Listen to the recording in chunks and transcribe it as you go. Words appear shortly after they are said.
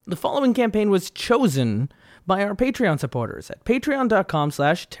The following campaign was chosen by our Patreon supporters at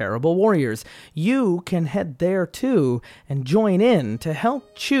patreon.com/terriblewarriors. You can head there too and join in to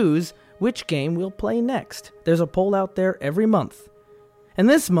help choose which game we'll play next. There's a poll out there every month. And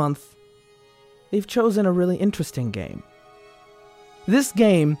this month, they've chosen a really interesting game. This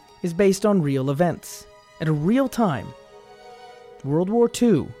game is based on real events at a real time. World War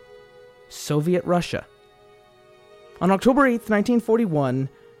II, Soviet Russia. On October 8th, 1941,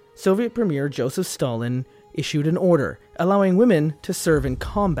 Soviet Premier Joseph Stalin issued an order allowing women to serve in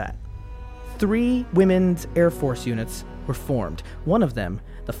combat. 3 women's Air Force units were formed, one of them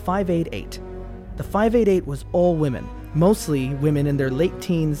the 588. The 588 was all women, mostly women in their late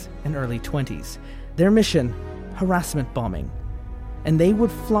teens and early 20s. Their mission, harassment bombing. And they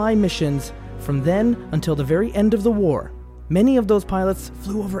would fly missions from then until the very end of the war. Many of those pilots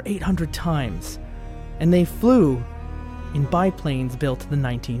flew over 800 times, and they flew in biplanes built in the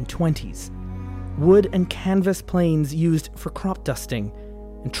 1920s. Wood and canvas planes used for crop dusting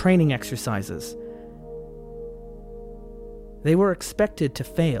and training exercises. They were expected to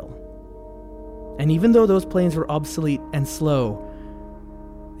fail. And even though those planes were obsolete and slow,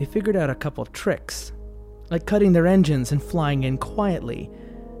 they figured out a couple tricks, like cutting their engines and flying in quietly,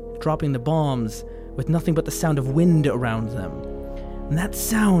 dropping the bombs with nothing but the sound of wind around them. And that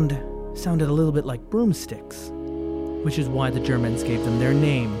sound sounded a little bit like broomsticks, which is why the Germans gave them their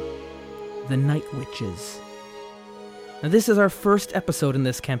name, the Night Witches. Now, this is our first episode in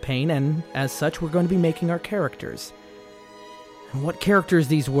this campaign, and as such, we're going to be making our characters. And what characters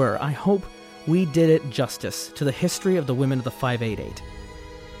these were, I hope we did it justice to the history of the women of the 588.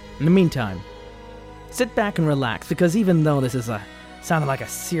 In the meantime, sit back and relax, because even though this is sounded like a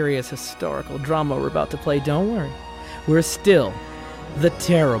serious historical drama we're about to play, don't worry. We're still the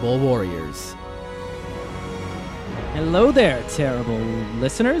Terrible Warriors. Hello there, terrible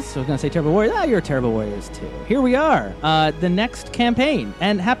listeners. I was going to say terrible warriors. You're terrible warriors too. Here we are, the next campaign.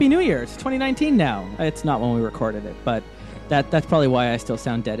 And Happy New Year. It's 2019 now. It's not when we recorded it, but that's probably why I still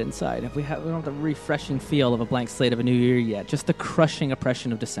sound dead inside. We don't have the refreshing feel of a blank slate of a new year yet. Just the crushing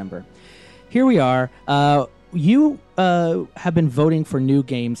oppression of December. Here we are. You have been voting for new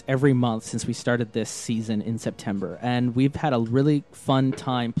games every month since we started this season in September, and we've had a really fun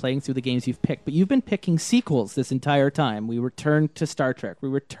time playing through the games you've picked, but you've been picking sequels this entire time. We returned to Star Trek. We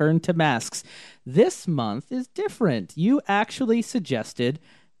returned to Masks. This month is different. You actually suggested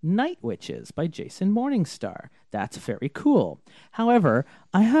Night Witches by Jason Morningstar. That's very cool. However,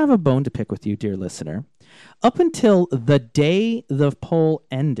 I have a bone to pick with you, dear listener. Up until the day the poll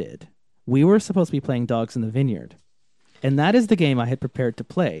ended, we were supposed to be playing Dogs in the Vineyard. And that is the game I had prepared to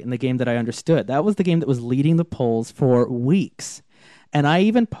play, and the game that I understood. That was the game that was leading the polls for weeks. And I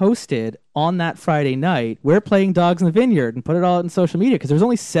even posted on that Friday night, we're playing Dogs in the Vineyard, and put it all out on social media, because there was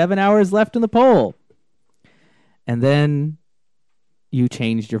only 7 hours left in the poll. And then you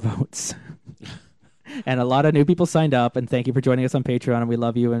changed your votes. And a lot of new people signed up, and thank you for joining us on Patreon, and we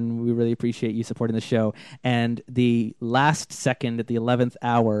love you, and we really appreciate you supporting the show. And the last second, at the 11th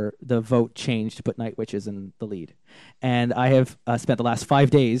hour, the vote changed to put Night Witches in the lead. And I have spent the last 5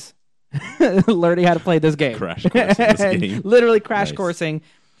 days learning how to play this game. Crash course in this game. Literally crash coursing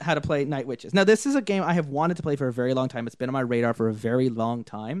how to play Night Witches. Now, this is a game I have wanted to play for a very long time. It's been on my radar for a very long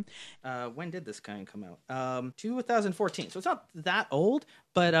time. When did this game come out? 2014. So it's not that old,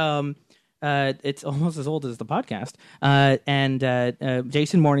 but it's almost as old as the podcast.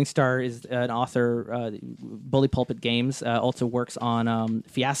 Jason Morningstar is an author, Bully Pulpit Games, also works on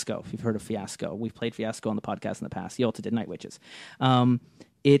Fiasco, if you've heard of Fiasco. We've played Fiasco on the podcast in the past. He also did Night Witches.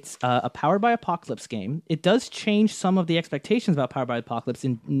 It's a Powered by Apocalypse game. It does change some of the expectations about Powered by Apocalypse,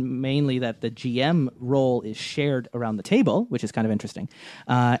 in mainly that the GM role is shared around the table, which is kind of interesting.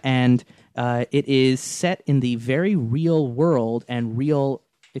 It is set in the very real world and real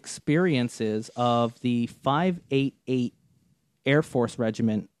experiences of the 588 Air Force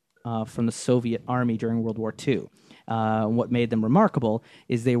Regiment from the Soviet Army during World War II. What made them remarkable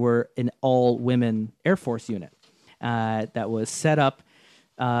is they were an all-women Air Force unit that was set up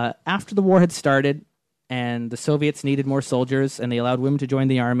after the war had started, and the Soviets needed more soldiers, and they allowed women to join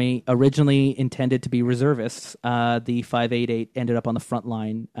the army. Originally intended to be reservists, the 588 ended up on the front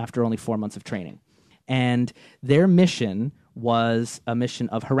line after only 4 months of training. And their mission was a mission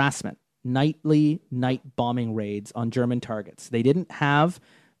of harassment, nightly night bombing raids on German targets. They didn't have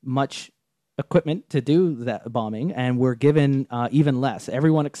much equipment to do that bombing and were given even less.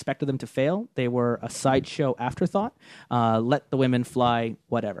 Everyone expected them to fail. They were a sideshow afterthought. Let the women fly,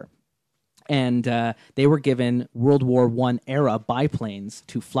 whatever. And they were given World War I era biplanes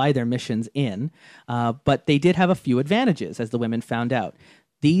to fly their missions in, but they did have a few advantages, as the women found out.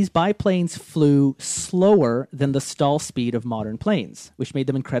 These biplanes flew slower than the stall speed of modern planes, which made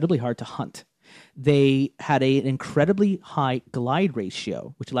them incredibly hard to hunt. They had an incredibly high glide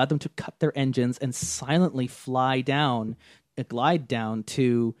ratio, which allowed them to cut their engines and silently glide down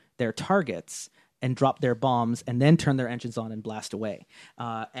to their targets and drop their bombs and then turn their engines on and blast away.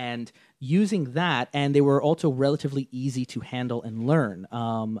 And using that, and they were also relatively easy to handle and learn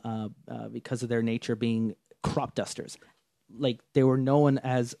because of their nature being crop dusters. Like, they were known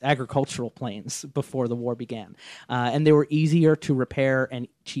as agricultural planes before the war began. And they were easier to repair and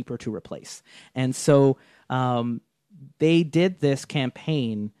cheaper to replace. And so they did this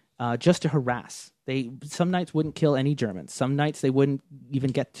campaign just to harass. Some nights wouldn't kill any Germans. Some nights they wouldn't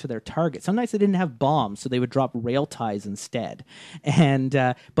even get to their target. Some nights they didn't have bombs, so they would drop rail ties instead. And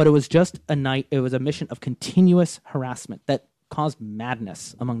but it was just a night. It was a mission of continuous harassment that caused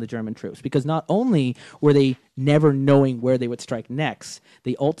madness among the German troops, because not only were they never knowing where they would strike next,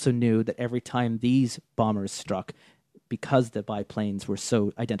 they also knew that every time these bombers struck, because the biplanes were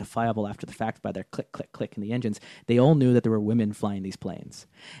so identifiable after the fact by their click, click, click in the engines, they all knew that there were women flying these planes.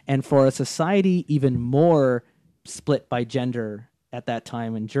 And for a society even more split by gender at that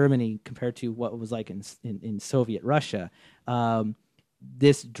time in Germany compared to what it was like in Soviet Russia,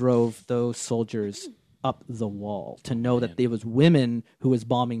 this drove those soldiers up the wall to know that there was women who was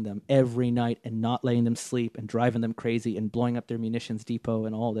bombing them every night and not letting them sleep and driving them crazy and blowing up their munitions depot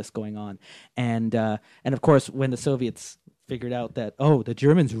and all this going on. And of course, when the Soviets figured out that, the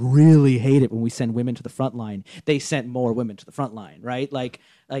Germans really hate it when we send women to the front line, they sent more women to the front line, right? Like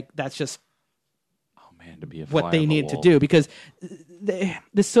that's just to be a what they needed to do, because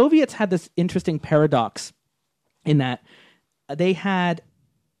the Soviets had this interesting paradox in that they had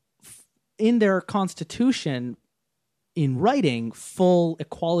in their constitution, in writing, full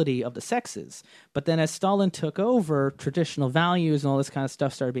equality of the sexes. But then as Stalin took over, traditional values and all this kind of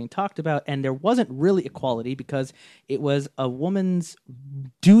stuff started being talked about, and there wasn't really equality because it was a woman's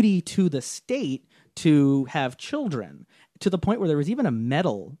duty to the state to have children, to the point where there was even a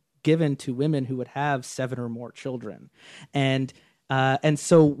medal given to women who would have 7 or more children. And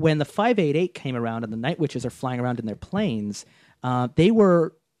so when the 588 came around and the Night Witches are flying around in their planes, they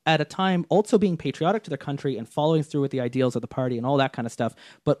were at a time also being patriotic to their country and following through with the ideals of the party and all that kind of stuff,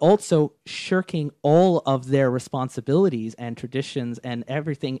 but also shirking all of their responsibilities and traditions and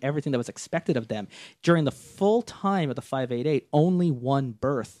everything that was expected of them. During the full time of the 588, only one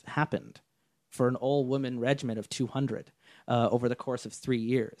birth happened for an all-woman regiment of 200 over the course of 3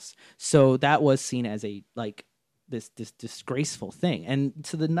 years. So that was seen as this disgraceful thing. And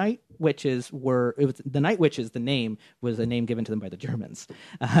so the Night Witches the name was a name given to them by the Germans,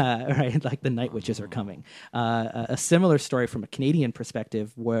 right? Like, the Night Witches are coming. A similar story from a Canadian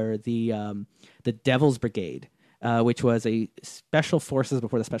perspective, where the Devil's Brigade, which was a special forces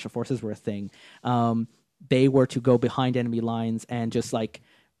before the special forces were a thing, they were to go behind enemy lines and just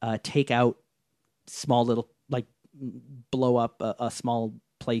take out small little, blow up a small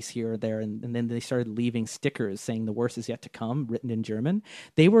place here or there, and then they started leaving stickers saying the worst is yet to come, written in German.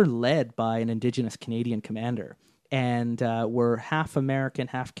 They were led by an indigenous Canadian commander and were half American,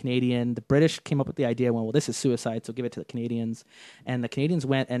 half Canadian. The British came up with the idea, well, this is suicide, so give it to the Canadians. And the Canadians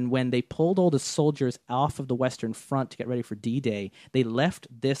went, and when they pulled all the soldiers off of the Western Front to get ready for D-Day, they left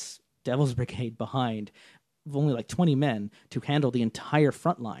this Devil's Brigade behind, of only 20 men, to handle the entire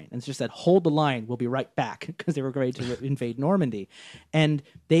front line. And it's just said, hold the line, we'll be right back, because they were ready to invade Normandy. And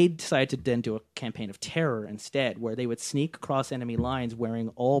they decided to then do a campaign of terror instead, where they would sneak across enemy lines wearing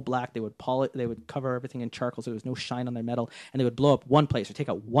all black. They would they would cover everything in charcoal so there was no shine on their metal, and they would blow up one place or take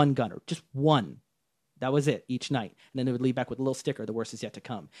out one gun, or just one. That was it each night. And then they would leave back with a little sticker, the worst is yet to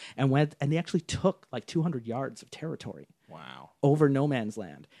come. And they actually took 200 yards of territory. Wow. Over no man's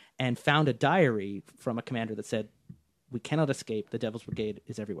land, and found a diary from a commander that said, we cannot escape, the Devil's Brigade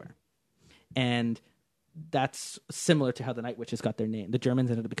is everywhere. And that's similar to how the Night Witches got their name. The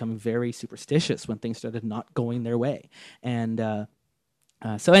Germans ended up becoming very superstitious when things started not going their way. And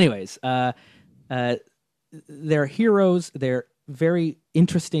so anyways, they're heroes, they're very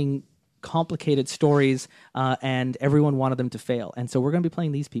interesting, complicated stories, and everyone wanted them to fail. And so we're going to be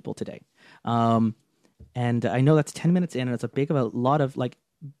playing these people today. And I know that's 10 minutes in, and it's a lot of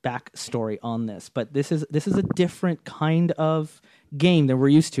backstory on this, but this is a different kind of game than we're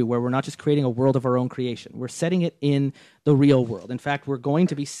used to, where we're not just creating a world of our own creation. We're setting it in the real world. In fact, we're going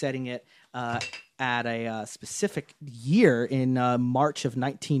to be setting it at a specific year in March of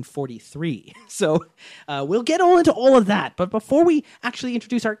 1943. So we'll get all into all of that. But before we actually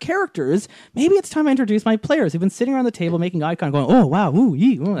introduce our characters, maybe it's time I introduce my players who've been sitting around the table making eye contact, going, "Oh wow, ooh,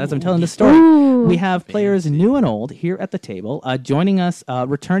 yee," as I'm telling the story. Ooh. We have players new and old here at the table, joining us,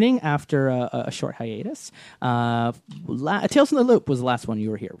 returning after a short hiatus. Tales from the Loop was the last one you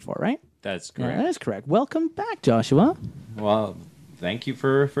were here for, right? That's Yeah, correct. that is correct. Welcome back, Joshua. Well, thank you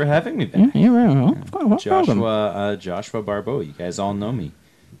for having me back. Yeah, welcome. Joshua Barbeau. You guys all know me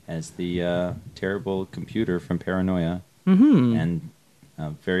as the terrible computer from Paranoia and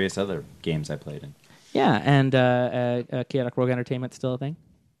various other games I played in. Yeah, and Chaotic Rogue Entertainment still a thing?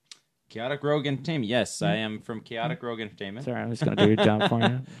 Chaotic Rogue Entertainment. Yes, I am from Chaotic Rogue Entertainment. Sorry, I'm just going to do your job for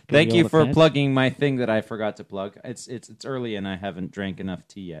you. Thank you for plugging my thing that I forgot to plug. It's early and I haven't drank enough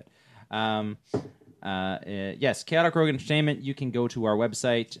tea yet. Yes, Chaotic Rogue Entertainment. You can go to our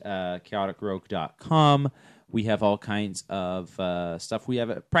website, chaoticrogue.com. We have all kinds of stuff. We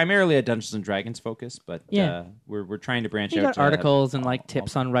have primarily a Dungeons and Dragons focus, but we're trying to branch You out. got articles and like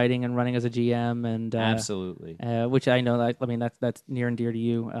tips on writing and running as a GM, and absolutely, which I know that that's near and dear to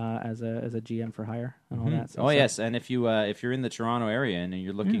you as a GM for hire and all that. Oh yes, and if you're in the Toronto area and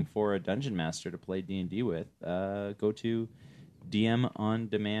you're looking for a dungeon master to play D&D with, go to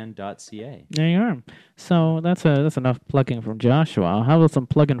dmondemand.ca. There you are. So that's enough plugging from Joshua. How about some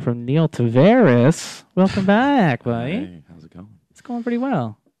plugging from Neil Tavares? Welcome back, buddy. Hey, how's it going? It's going pretty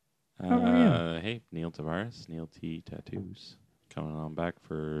well. How are you? Hey, Neil Tavares, Neil T Tattoos. Coming on back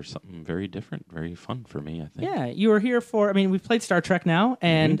for something very different, very fun for me, I think. Yeah, you were here for. We've played Star Trek now,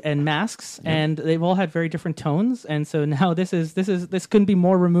 and Masks, and they've all had very different tones, and so now this couldn't be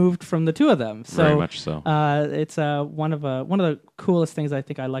more removed from the two of them. So Very much so. It's one of the coolest things I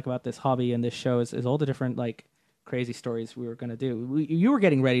think I like about this hobby and this show is all the different like crazy stories we were going to do. You were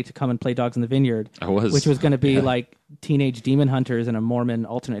getting ready to come and play Dogs in the Vineyard. I was. Which was going to be like teenage demon hunters and a Mormon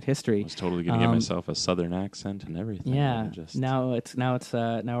alternate history. I was totally going to get myself a southern accent and everything. Yeah. Just, Now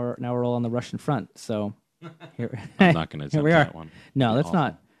we're all on the Russian front. So here I'm not going to here we attempt are. that one. No, let's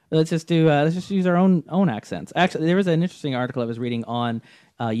not. Let's just use our own accents. Actually, there was an interesting article I was reading on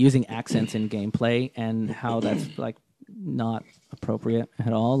using accents in gameplay and how that's like not appropriate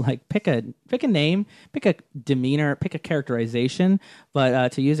at all. Like pick a name, pick a demeanor, pick a characterization,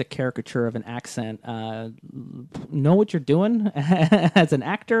 but to use a caricature of an accent, know what you're doing as an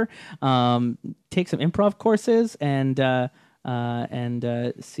actor. Take some improv courses and see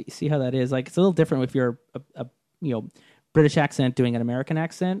how that is. Like it's a little different if you're a British accent doing an American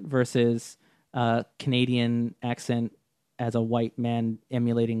accent versus Canadian accent as a white man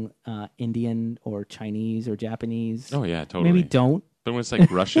emulating Indian or Chinese or Japanese. Oh yeah, totally. Maybe don't. But when it's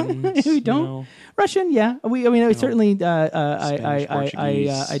like Russian, Maybe don't. Russian, yeah. Certainly. Spanish,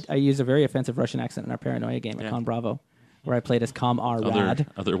 I used a very offensive Russian accent in our Paranoia game at Con Bravo, where I played as Com R Rad.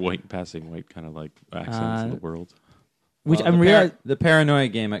 other white kind of like accents in the world. Which Well, I'm realizing. the Paranoia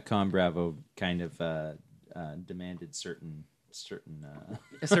game at Con Bravo kind of demanded certain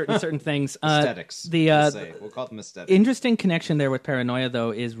certain things. aesthetics. We'll call them aesthetics. Interesting connection there with Paranoia,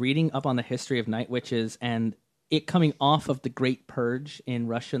 though, is reading up on the history of night witches and it coming off of the Great Purge in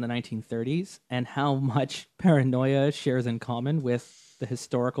Russia in the 1930s and how much Paranoia shares in common with the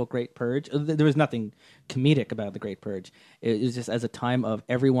historical Great Purge. There was nothing comedic about the Great Purge. It was just as a time of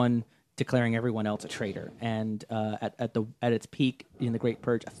everyone declaring everyone else a traitor. And at its peak in the Great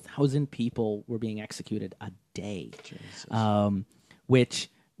Purge, 1,000 people were being executed a day. Which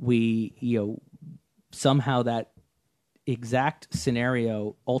somehow that exact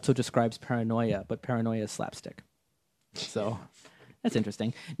scenario also describes Paranoia, but Paranoia is slapstick. So that's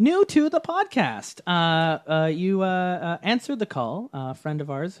interesting. New to the podcast, you answered the call. A friend of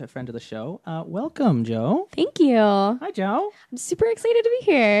ours, a friend of the show. Welcome, Joe. Thank you. Hi, Joe. I'm super excited to be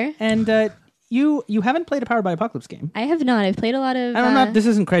here. And you haven't played a Powered by Apocalypse game. I have not. I've played a lot of. And I'm not. This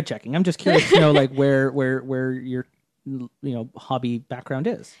isn't cred checking. I'm just curious to know like where your hobby background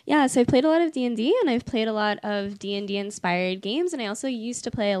is. Yeah, so I've played a lot of D&D, and I've played a lot of D&D inspired games, and I also used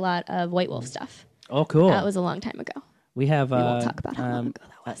to play a lot of White Wolf stuff. Oh, cool. That was a long time ago. We have. We won't talk about how long ago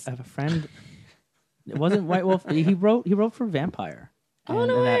that was. I have a friend. It wasn't White Wolf. He wrote for Vampire. Oh,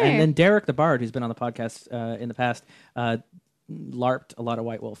 no way. And then Derek the Bard, who's been on the podcast in the past, LARPed a lot of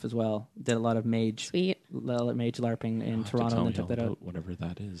White Wolf as well. Did a lot of mage LARPing in Toronto, and then took that out. Whatever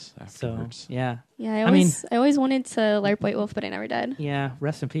that is So afterwards. yeah. Yeah, I always wanted to LARP White Wolf, but I never did. Yeah,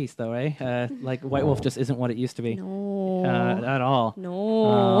 rest in peace, though, eh? Like, White Wolf just isn't what it used to be. No. At all.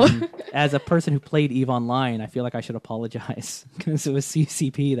 No. As a person who played EVE Online, I feel like I should apologize because it was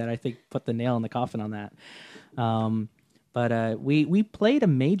CCP that I think put the nail in the coffin on that. But we played a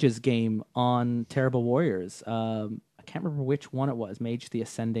Mages game on Terrible Warriors. I can't remember which one it was, Mage the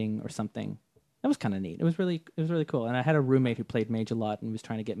Ascending or something. That was kind of neat. It was really cool. And I had a roommate who played Mage a lot and was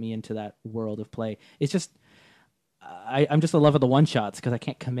trying to get me into that world of play. It's just I'm just a love of the one shots because I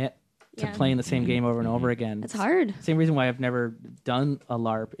can't commit to playing the same game over and over again. It's hard. Same reason why I've never done a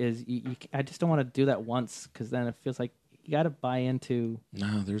LARP is I just don't want to do that once because then it feels like you got to buy into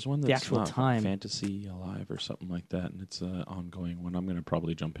there's one that's the actual not time. Fantasy Alive or something like that, and it's an ongoing one. I'm going to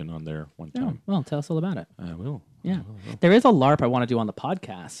probably jump in on there one time. Well, tell us all about it. I will. Yeah. I will. There is a LARP I want to do on the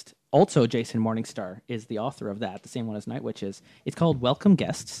podcast. Also, Jason Morningstar is the author of that, the same one as Night Witches. It's called Welcome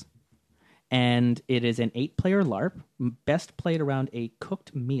Guests, and it is an 8-player LARP, best played around a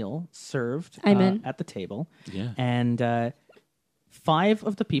cooked meal served at the table. Yeah. And 5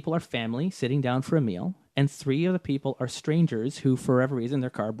 of the people are family sitting down for a meal, and 3 of the people are strangers who, for whatever reason, their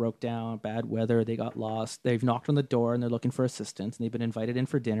car broke down, bad weather, they got lost. They've knocked on the door and they're looking for assistance, and they've been invited in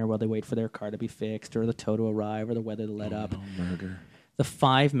for dinner while they wait for their car to be fixed, or the tow to arrive, or the weather to let up. No murder. The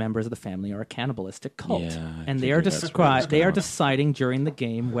 5 members of the family are a cannibalistic cult, Yeah, and I figured that's where it's they are going. deciding during the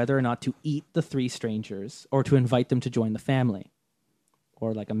game whether or not to eat the 3 strangers or to invite them to join the family,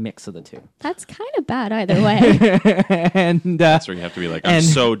 or like a mix of the two. That's kind of bad either way. And That's where you have to be like, I'm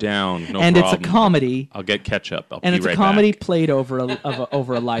so down. No and problem. it's a comedy. I'll get ketchup. I'll And be it's right a comedy back. played over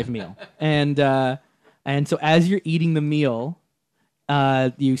over a live meal. And so as you're eating the meal,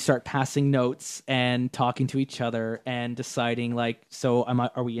 you start passing notes and talking to each other and deciding like, so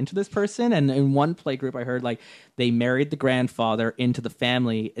are we into this person? And in one play group, I heard like they married the grandfather into the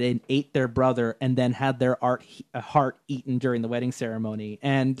family and ate their brother and then had their heart eaten during the wedding ceremony.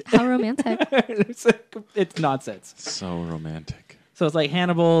 And How romantic. it's nonsense. So romantic. So it's like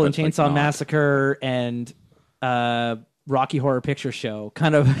Hannibal and But, like, Chainsaw not. Massacre and Rocky Horror Picture Show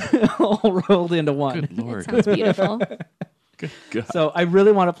kind of all rolled into one. Good Lord. Sounds beautiful. Good God. So I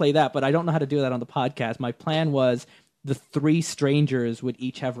really want to play that, but I don't know how to do that on the podcast. My plan was the 3 strangers would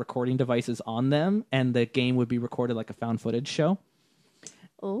each have recording devices on them, and the game would be recorded like a found footage show.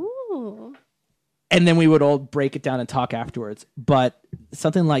 Ooh. And then we would all break it down and talk afterwards. But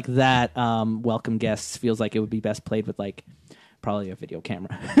something like that, Welcome Guests, feels like it would be best played with like probably a video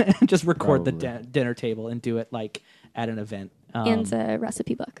camera. Just record the dinner table and do it like at an event. And a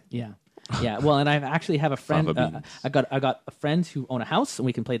recipe book. Yeah. Yeah, well, and I actually have a friend. Fava beans. I got friends who own a house, and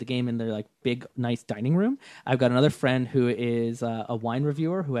we can play the game in their like big, nice dining room. I've got another friend who is a wine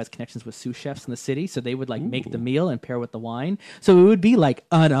reviewer who has connections with sous chefs in the city, so they would like make the meal and pair with the wine. So it would be like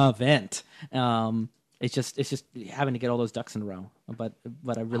an event. It's just having to get all those ducks in a row. But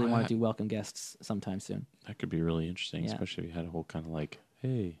I really want to do Welcome Guests sometime soon. That could be really interesting, Yeah. especially if you had a whole kind of like,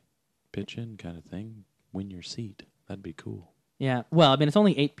 hey, pitch in kind of thing, win your seat. That'd be cool. Yeah, well, I mean, it's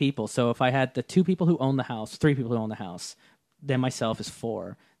only 8 people, so if I had the 2 people who own the house, 3 people who own the house, then myself is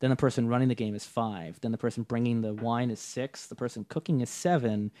 4, then the person running the game is 5, then the person bringing the wine is 6, the person cooking is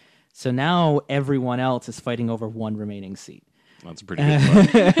 7, so now everyone else is fighting over 1 remaining seat. That's a pretty good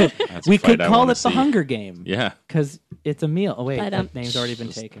fight. That's a We fight could I call wanna it the see. Hunger Game. Yeah. Because it's a meal. Oh, wait, But, that name's already been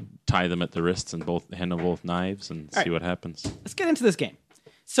Just taken. tie them at the wrists and handle both knives and see what happens. Let's get into this game.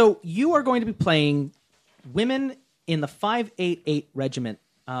 So you are going to be playing women in the 588 Regiment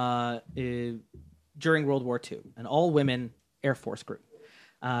during World War II, an all-women Air Force group.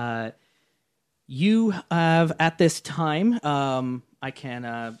 You have, at this time, I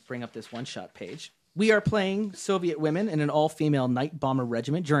can bring up this one-shot page. We are playing Soviet women in an all-female night bomber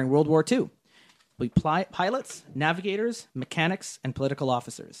regiment during World War II. We pilots, navigators, mechanics, and political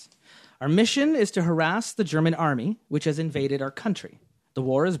officers. Our mission is to harass the German army, which has invaded our country. The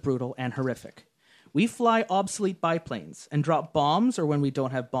war is brutal and horrific. We fly obsolete biplanes and drop bombs, or when we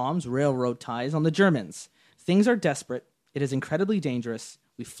don't have bombs, railroad ties on the Germans. Things are desperate. It is incredibly dangerous.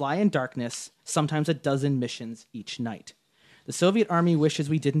 We fly in darkness, sometimes a dozen missions each night. The Soviet army wishes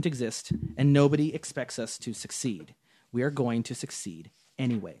we didn't exist, and nobody expects us to succeed. We are going to succeed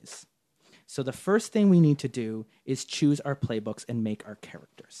anyways. So the first thing we need to do is choose our playbooks and make our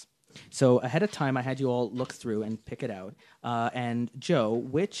characters. So ahead of time, I had you all look through and pick it out. And Joe,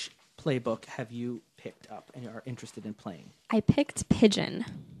 which playbook have you picked up and are interested in playing? I picked Pigeon.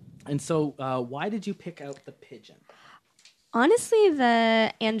 And so why did you pick out the pigeon? Honestly,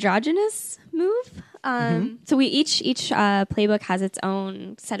 the androgynous move. So we each playbook has its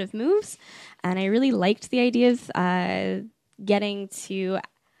own set of moves, and I really liked the idea of getting to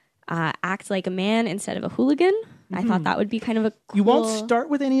act like a man instead of a hooligan. I thought that would be kind of a cool... You won't start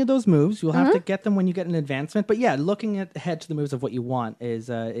with any of those moves. You'll have to get them when you get an advancement. But yeah, looking ahead to the moves of what you want is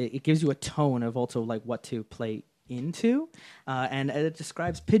it gives you a tone of also like what to play into. And it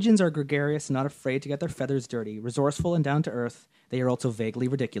describes pigeons are gregarious, not afraid to get their feathers dirty, resourceful and down to earth. They are also vaguely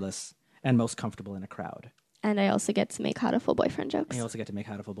ridiculous and most comfortable in a crowd. And I also get to make hateful boyfriend jokes. And you also get to make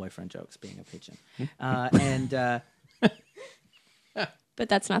hateful boyfriend jokes, being a pigeon. But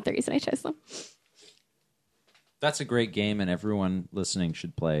that's not the reason I chose them. That's a great game, and everyone listening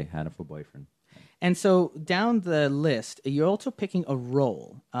should play Hatoful Boyfriend. And so down the list, you're also picking a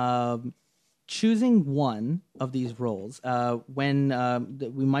role. Choosing one of these roles, we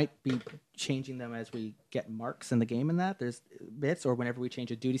might be changing them as we get marks in the game in that. There's bits, or whenever we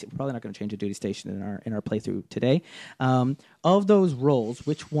change a duty, we're probably not going to change a duty station in our playthrough today. Of those roles,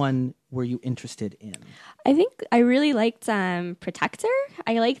 which one were you interested in? I think I really liked Protector.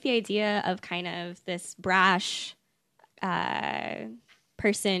 I like the idea of kind of this brash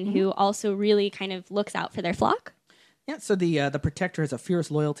person who also really kind of looks out for their flock. Yeah, so the Protector has a fierce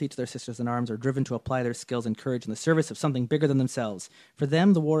loyalty to their sisters in arms, are driven to apply their skills and courage in the service of something bigger than themselves. For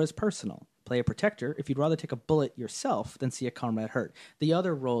them, the war is personal. Play a Protector if you'd rather take a bullet yourself than see a comrade hurt. The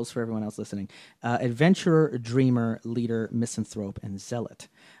other roles for everyone else listening: Adventurer, Dreamer, Leader, Misanthrope, and Zealot.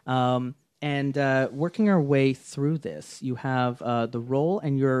 And working our way through this, you have the role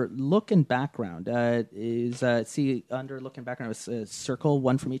and your look and background. See under look and background, circle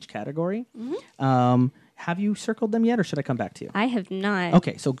one from each category. Mm-hmm. Have you circled them yet, or should I come back to you? I have not.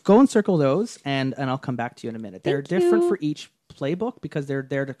 Okay, so go and circle those, and I'll come back to you in a minute. They're different for each playbook because they're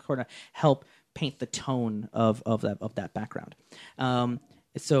there to kind of help paint the tone of that background.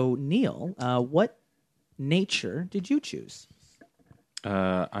 So Neil, what nature did you choose?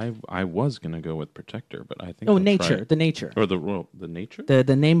 I was gonna go with Protector, but I think nature, the nature, or the nature,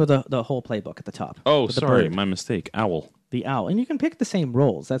 the name of the whole playbook at the top. Oh, sorry, my mistake. Owl. The owl, and you can pick the same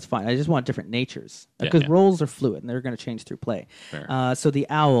roles. That's fine. I just want different natures because roles are fluid and they're going to change through play. So the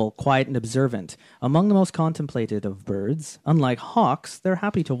owl, quiet and observant, among the most contemplated of birds. Unlike hawks, they're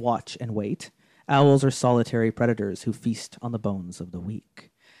happy to watch and wait. Owls are solitary predators who feast on the bones of the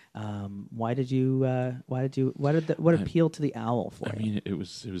weak. What appealed to the owl for you? I mean, it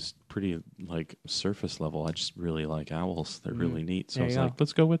was pretty like surface level. I just really like owls. They're really neat. So I was like,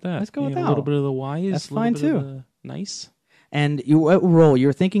 let's go with that. Let's go with a little bit of the wise. That's fine too. Nice. And what role? You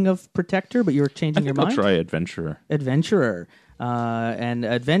were thinking of Protector, but you were changing your mind? I'll try Adventurer. Adventurer. And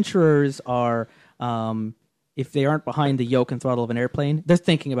adventurers are, if they aren't behind the yoke and throttle of an airplane, they're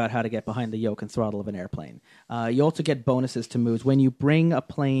thinking about how to get behind the yoke and throttle of an airplane. You also get bonuses to moves. When you bring a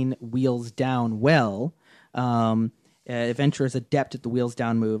plane wheels down well, adventurer is adept at the wheels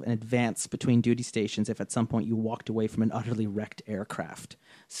down move and advance between duty stations if at some point you walked away from an utterly wrecked aircraft.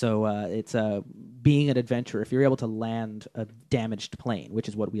 So it's being an adventurer. If you're able to land a damaged plane, which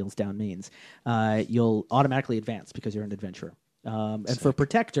is what wheels down means, you'll automatically advance because you're an adventurer. And for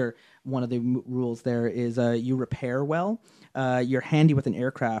Protector, one of the rules there is you repair well. You're handy with an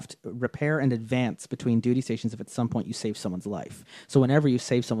aircraft. Repair and advance between duty stations if at some point you save someone's life. So whenever you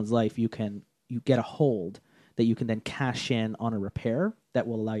save someone's life, you get a hold that you can then cash in on a repair that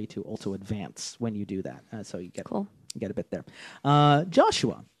will allow you to also advance when you do that. So you get a bit there.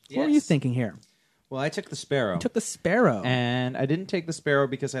 Joshua, what were you thinking here? Well, I took the Sparrow. You took the Sparrow. And I didn't take the Sparrow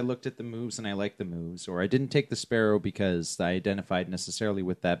because I looked at the moves and I liked the moves, or I didn't take the Sparrow because I identified necessarily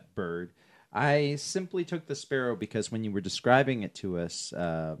with that bird. I simply took the Sparrow because when you were describing it to us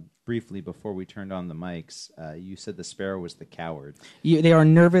briefly before we turned on the mics, you said the Sparrow was the coward. They are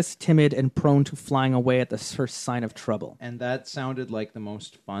nervous, timid, and prone to flying away at the first sign of trouble. And that sounded like the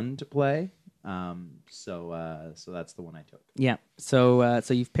most fun to play. So that's the one I took. Yeah. So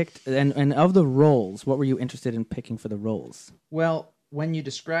you've picked, and of the roles, what were you interested in picking for the roles? Well, when you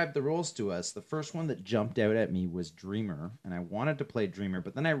described the roles to us, the first one that jumped out at me was Dreamer, and I wanted to play Dreamer,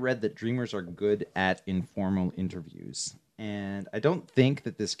 but then I read that Dreamers are good at informal interviews, and I don't think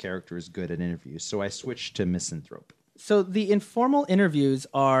that this character is good at interviews, so I switched to Misanthrope. So the informal interviews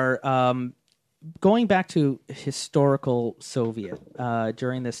are going back to historical Soviet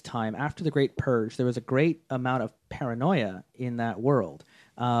during this time. After the Great Purge, there was a great amount of paranoia in that world.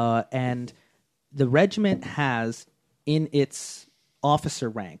 And the regiment has in its officer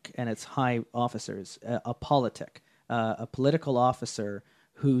rank and its high officers a politic, a political officer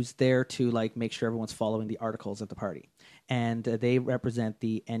who's there to make sure everyone's following the articles of the party. And they represent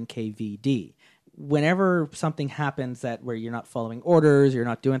the NKVD. Whenever something happens where you're not following orders, you're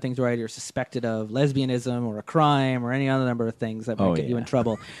not doing things right, you're suspected of lesbianism or a crime or any other number of things that might get you in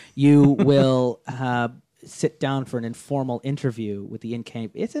trouble, you will sit down for an informal interview with the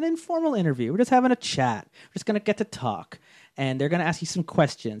NK. It's an informal interview. We're just having a chat. We're just going to get to talk. and they're going to ask you some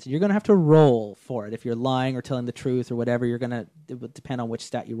questions. You're going to have to roll for it. If you're lying or telling the truth or whatever, it will depend on which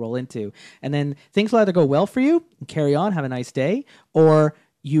stat you roll into. And then things will either go well for you and carry on, have a nice day, or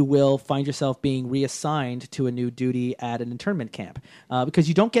you will find yourself being reassigned to a new duty at an internment camp. Because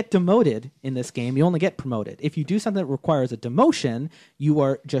you don't get demoted in this game, you only get promoted. If you do something that requires a demotion, you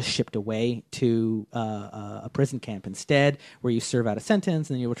are just shipped away to a prison camp instead, where you serve out a sentence,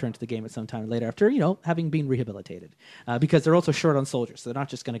 and then you return to the game at some time later after, having been rehabilitated. Because they're also short on soldiers, so they're not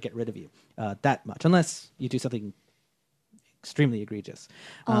just going to get rid of you that much, unless you do something extremely egregious.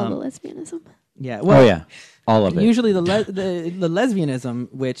 All the lesbianism. Yeah. Well, Oh yeah, all of it. Usually the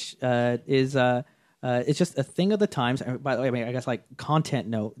lesbianism, which is it's just a thing of the times. By the way, I guess like content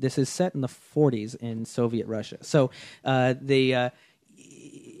note. This is set in the 40s in Soviet Russia. So as it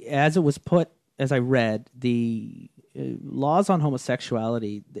was put, as I read, the laws on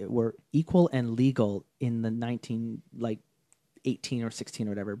homosexuality were equal and legal in the 18 or 16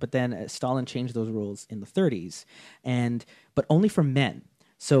 or whatever. But then Stalin changed those rules in the 30s, but only for men.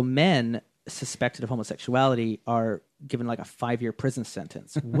 So men suspected of homosexuality are given like a 5-year prison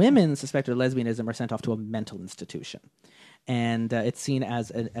sentence. Women suspected of lesbianism are sent off to a mental institution, and it's seen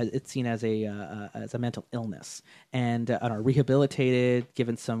as a mental illness, and are rehabilitated,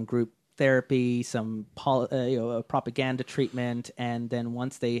 given some group therapy, some propaganda treatment, and then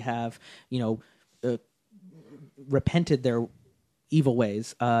once they have repented their evil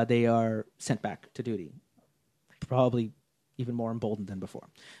ways, they are sent back to duty, probably even more emboldened than before.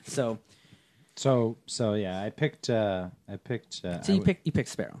 So yeah, I picked. So you picked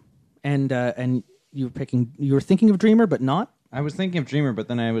Sparrow, and you were thinking of Dreamer, but not. I was thinking of Dreamer, but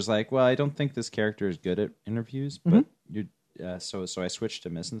then I was like, well, I don't think this character is good at interviews. But so I switched to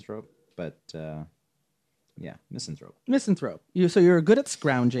Misanthrope. But yeah, Misanthrope. Misanthrope. You're good at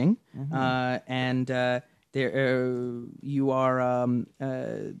scrounging, and you are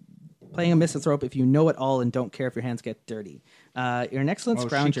playing a misanthrope if you know it all and don't care if your hands get dirty. You're an excellent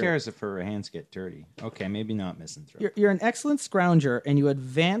scrounger. She cares if her hands get dirty. Okay, maybe not misanthrope. You're an excellent scrounger, and you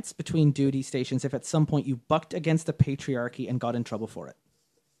advance between duty stations if at some point you bucked against the patriarchy and got in trouble for it.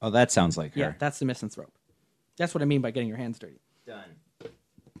 Oh, that sounds like her. Yeah, that's the misanthrope. That's what I mean by getting your hands dirty. Done.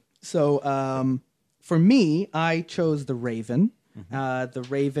 So for me, I chose the Raven. The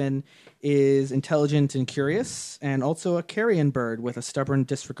Raven is intelligent and curious, and also a carrion bird with a stubborn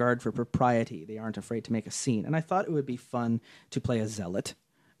disregard for propriety. They aren't afraid to make a scene. And I thought it would be fun to play a zealot,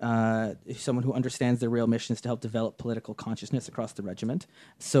 someone who understands their real mission is to help develop political consciousness across the regiment.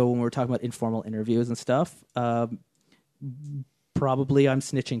 So when we're talking about informal interviews and stuff, probably I'm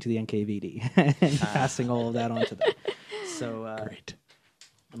snitching to the NKVD and passing all of that on to them. So Great.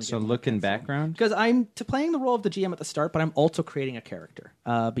 So look in background? Because I'm playing the role of the GM at the start, but I'm also creating a character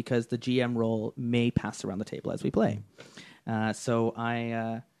because the GM role may pass around the table as we play. So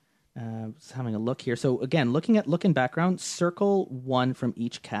I was having a look here. So again, look in background, circle one from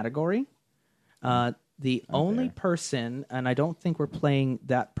each category. The only person, and I don't think we're playing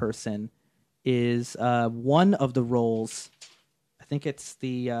that person, is one of the roles. I think it's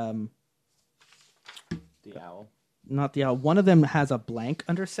the owl. Not the owl. One of them has a blank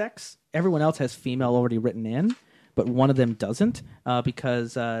under sex. Everyone else has female already written in, but one of them doesn't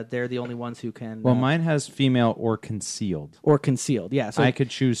because they're the only ones who can. Well, mine has female or concealed. Or concealed, yeah. So I could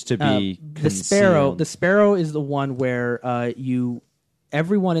choose to be concealed. The sparrow is the one where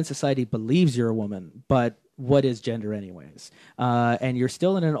everyone in society believes you're a woman, but what is gender anyways? And you're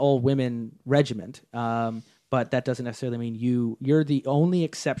still in an all-women regiment. But that doesn't necessarily mean you're the only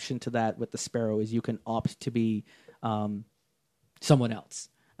exception to that with the sparrow is you can opt to be someone else.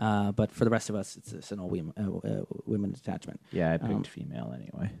 But for the rest of us, it's an all-women attachment. Yeah, I picked female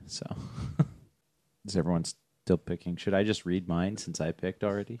anyway. So is everyone still picking? Should I just read mine since I picked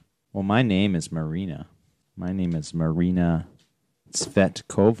already? Well, my name is Marina. My name is Marina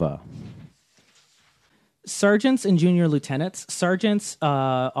Tsvetkova. Sergeants and junior lieutenants. Sergeants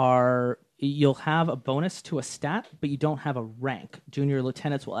are... You'll have a bonus to a stat, but you don't have a rank. Junior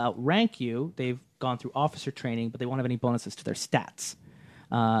lieutenants will outrank you. They've gone through officer training, but they won't have any bonuses to their stats.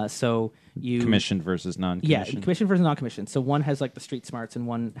 So you commissioned versus non-commissioned. Yeah, commissioned versus non-commissioned. So one has like the street smarts, and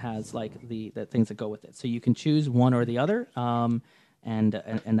one has like the things that go with it. So you can choose one or the other, and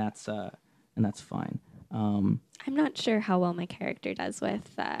that's fine. I'm not sure how well my character does with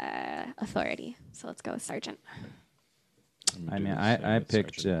authority, so let's go with sergeant. I mean, I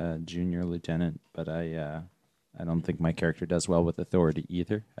picked junior lieutenant, but I I don't think my character does well with authority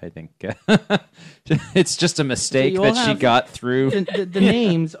either. I think it's just a mistake So you all that she have- got through. The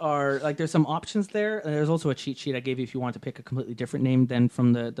names are like there's some options there. And there's also a cheat sheet I gave you if you want to pick a completely different name than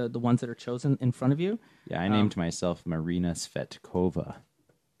from the ones that are chosen in front of you. Yeah, I named myself Marina Svetkova.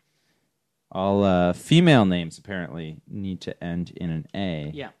 All female names apparently need to end in an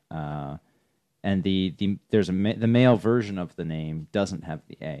A. Yeah. And the male version of the name doesn't have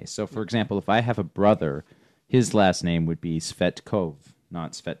the A. So, for example, if I have a brother, his last name would be Svetkov,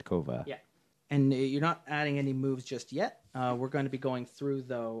 not Svetkova. Yeah. And you're not adding any moves just yet. We're going to be going through,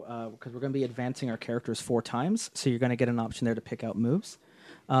 though, because we're going to be advancing our characters 4 times. So you're going to get an option there to pick out moves.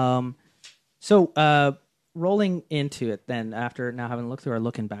 Rolling into it, then, after now having looked through our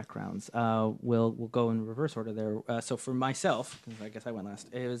look and backgrounds, we'll go in reverse order there. So for myself, 'cause I guess I went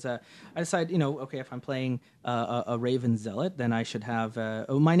last, it was I decided, okay, if I'm playing a Raven Zealot, then I should have,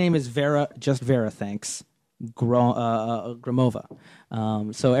 my name is Vera, just Vera, thanks. Gramova.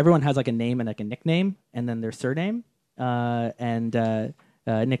 So everyone has like a name and like a nickname, and then their surname. Nicknames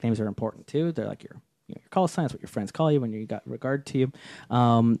are important too. They're like your call signs, what your friends call you when you got regard to you.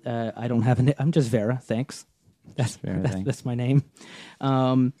 I don't have I'm just Vera. Thanks. That's my name.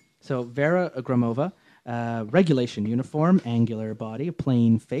 So Vera Gramova, regulation uniform, angular body,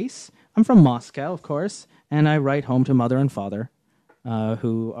 plain face. I'm from Moscow, of course, and I write home to mother and father,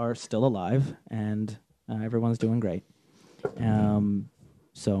 who are still alive, and everyone's doing great.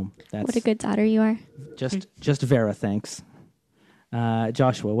 So that's What a good daughter you are. just Vera. Thanks.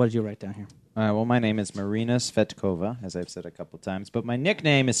 Joshua, what did you write down here? Well, my name is Marina Svetkova, as I've said a couple times, but my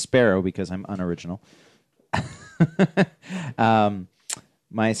nickname is Sparrow because I'm unoriginal.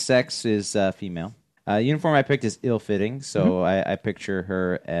 My sex is female. Uniform I picked is ill-fitting, so I picture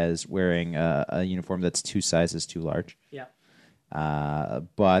her as wearing a uniform that's 2 sizes too large. Yeah.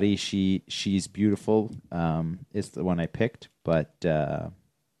 Body, she's beautiful, is the one I picked, but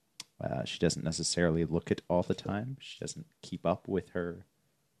she doesn't necessarily look it all the time. She doesn't keep up with her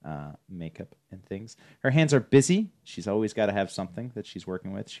makeup and things. Her hands are busy. She's always got to have something that she's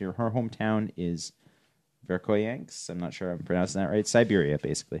working with. Her hometown is Verkhoyansk. I'm not sure I'm pronouncing that right. Siberia,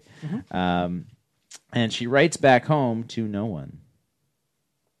 basically. And she writes back home to no one.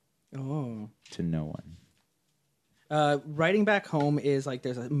 Oh. To no one. Writing back home is like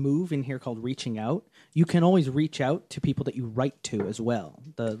there's a move in here called reaching out. You can always reach out to people that you write to as well.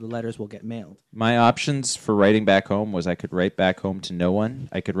 The letters will get mailed. My options for writing back home was I could write back home to no one,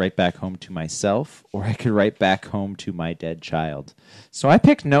 I could write back home to myself, or I could write back home to my dead child. So I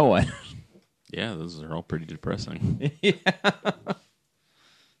picked no one. Yeah, those are all pretty depressing. Yeah.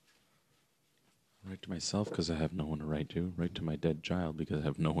 Write to myself because I have no one to write to. Write to my dead child because I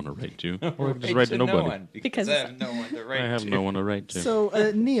have no one to write to. Or Write just write to no nobody. one Because I have no one to write I have to. no one to write to.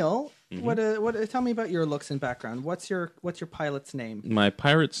 So Neil, what? Tell me about your looks and background. What's your pilot's name? My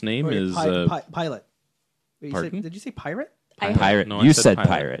pirate's name Or your is... pilot. Wait, pardon? did you say pirate? Pirate. No, I you said said pirate.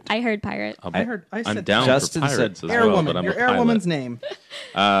 pirate. I heard pirate. I heard. I I'm said down Justin for said pirates as Airwoman. well, but I'm Your a pilot. airwoman's name.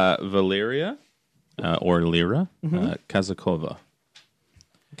 Valeria, or Lyra Kazakova.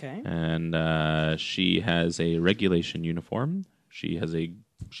 Okay. And she has a regulation uniform. She is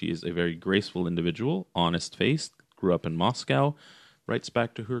a very graceful individual, honest face, grew up in Moscow, writes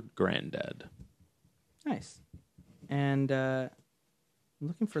back to her granddad. Nice. And I'm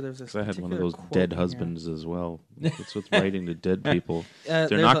looking for there's Because I had one of those dead husbands as well. That's what's writing to dead people. They're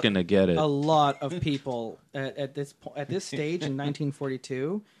there's not going to get it. A lot of people at this stage in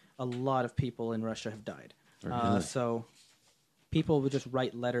 1942. A lot of people in Russia have died. Really? So people would just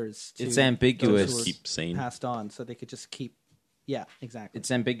write letters to It's ambiguous. those who were Keep sane. passed on, so they could just keep. Yeah, exactly. It's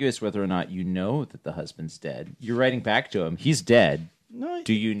ambiguous whether or not you know that the husband's dead. You're writing back to him. He's dead. No,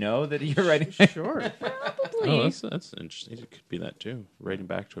 Do you know that you're writing? sure. Oh, that's interesting. It could be that too. Writing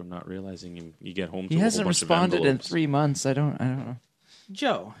back to him, not realizing you get home to He a hasn't whole bunch responded of in envelopes. 3 months. I don't know.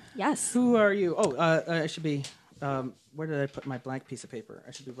 Joe, Yes. who are you? Oh, I should be. Where did I put my blank piece of paper?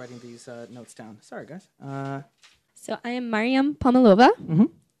 I should be writing these notes down. Sorry, guys. So I am Mariam Pomalova.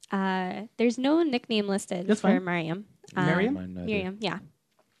 Mhm. There's no nickname listed That's for fine. Mariam. Miriam? Mine neither. Miriam, yeah.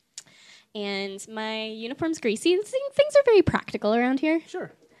 And my uniform's greasy. Things are very practical around here.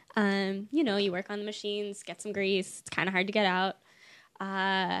 Sure. You work on the machines, get some grease. It's kind of hard to get out.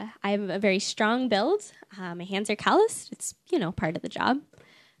 I have a very strong build. My hands are calloused. It's, part of the job.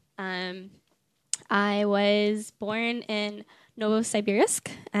 I was born in Novosibirsk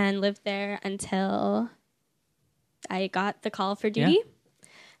and lived there until I got the call for duty.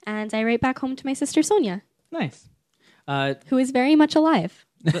 And I write back home to my sister Sonia, Nice. who is very much alive.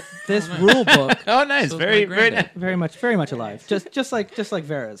 This rule book, Oh, nice. So is Very, my very granddad. nice. very much alive. Just like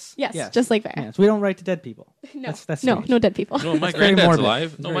Vera's. Yes, just like Vera. Yes, we don't write to dead people. No, That's no, strange. no dead people. No, my very granddad's morbid.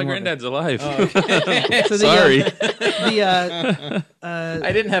 alive. It's No, very my morbid. granddad's alive. So Sorry.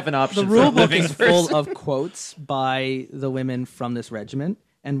 I didn't have an option. The rule for a book living is person. full of quotes by the women from this regiment.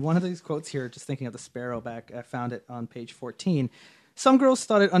 And one of these quotes here, just thinking of the sparrow back, I found it on page 14. Some girls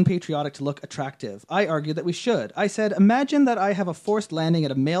thought it unpatriotic to look attractive. I argued that we should. I said, imagine that I have a forced landing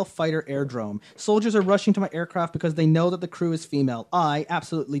at a male fighter airdrome. Soldiers are rushing to my aircraft because they know that the crew is female. I,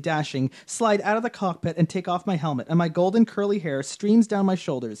 absolutely dashing, slide out of the cockpit and take off my helmet, and my golden curly hair streams down my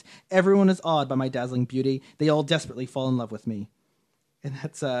shoulders. Everyone is awed by my dazzling beauty. They all desperately fall in love with me. And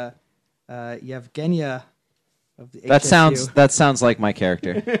that's Yevgenia of the HSU. That sounds like my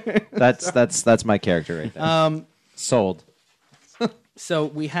character. That's my character right there. Sold. So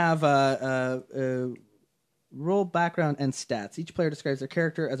we have role, background, and stats. Each player describes their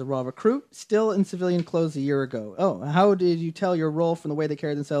character as a raw recruit, still in civilian clothes a year ago. Oh, how did you tell your role from the way they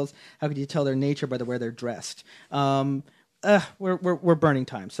carry themselves? How could you tell their nature by the way they're dressed? We're burning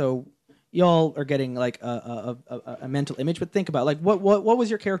time, so y'all are getting like a mental image. But think about like what was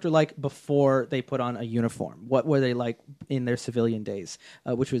your character like before they put on a uniform? What were they like in their civilian days,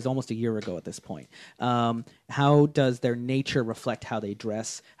 which was almost a year ago at this point? How does their nature reflect how they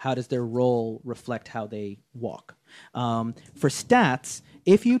dress? How does their role reflect how they walk? For stats,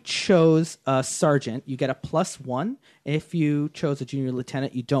 if you chose a sergeant, you get a +1. If you chose a junior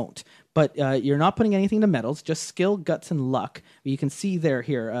lieutenant, you don't. But you're not putting anything to medals, just skill, guts, and luck. You can see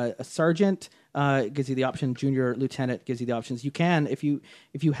here a sergeant gives you the option. Junior lieutenant gives you the options. You can, if you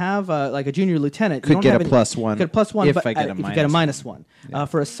have like a junior lieutenant, you Could don't get have a +1 Could +1 if but I get a if you get a -1. -1.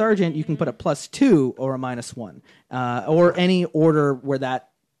 For a sergeant, you can put a +2 or a -1, or any order where that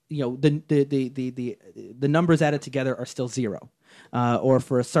the numbers added together are still 0. Or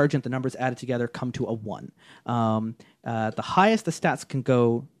for a sergeant, the numbers added together come to a 1. The highest the stats can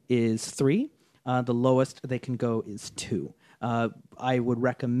go is 3. The lowest they can go is 2. I would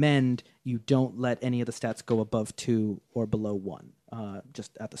recommend you don't let any of the stats go above 2 or below 1,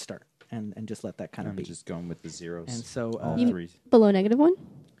 just at the start, and just let that kind of I'm be. just going with the zeros. And so, all You- threes. Below -1?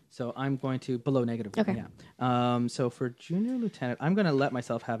 So I'm going to below -1. Okay. Yeah. So for junior lieutenant, I'm going to let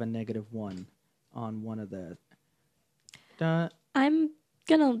myself have a -1 on one of the. I'm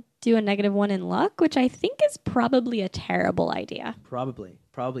going to do a -1 in luck, which I think is probably a terrible idea.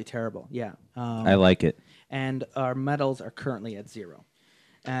 Probably terrible. Yeah. I like it. And our medals are currently at 0.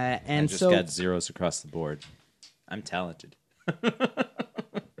 And I just so got zeros across the board. I'm talented.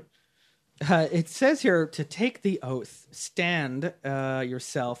 it says here to take the oath, stand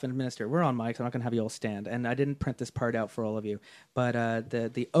yourself and administer. We're on mic, so I'm not going to have you all stand. And I didn't print this part out for all of you. But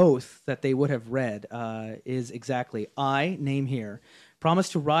the oath that they would have read is exactly, I, name here, promise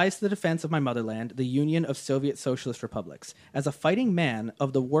to rise to the defense of my motherland, the Union of Soviet Socialist Republics. As a fighting man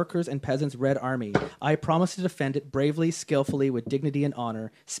of the Workers' and Peasants' Red Army, I promise to defend it bravely, skillfully, with dignity and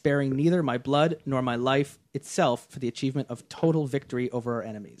honor, sparing neither my blood nor my life itself for the achievement of total victory over our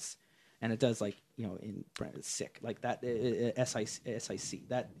enemies. And it does, like, in sick, like that, SIC.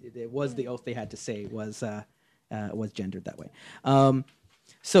 That it was the oath they had to say was gendered that way.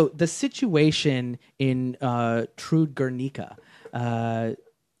 So the situation in Trud Guernica,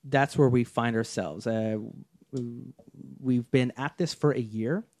 that's where we find ourselves. We've been at this for a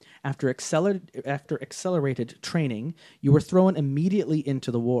year. After accelerated training, you were thrown immediately into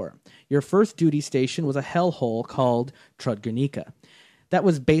the war. Your first duty station was a hellhole called Trud Guernica. That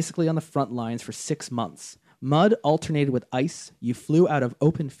was basically on the front lines for 6 months. Mud alternated with ice, you flew out of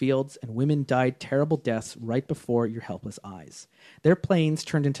open fields, and women died terrible deaths right before your helpless eyes. Their planes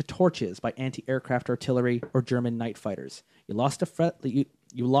turned into torches by anti-aircraft artillery or German night fighters. You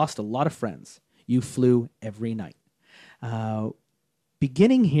lost a lot of friends. You flew every night.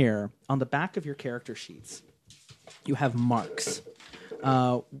 Beginning here, on the back of your character sheets, you have marks.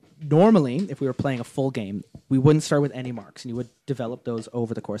 Normally, if we were playing a full game, we wouldn't start with any marks, and you would develop those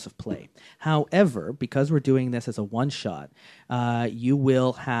over the course of play. However, because we're doing this as a one-shot, you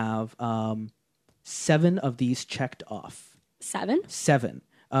will have 7 of these checked off. 7? 7.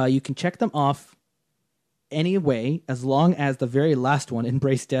 You can check them off any way, as long as the very last one,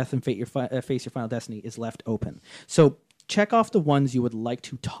 Embrace Death and Face Your Final Destiny, is left open. So check off the ones you would like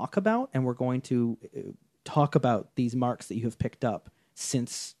to talk about, and we're going to talk about these marks that you have picked up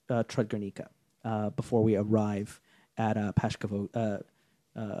since Trud Guernica, before we arrive at Pashka.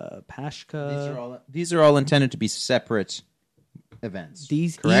 These are all intended to be separate events.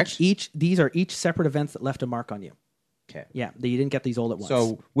 These correct? These are each separate events that left a mark on you. Okay. Yeah, you didn't get these all at once.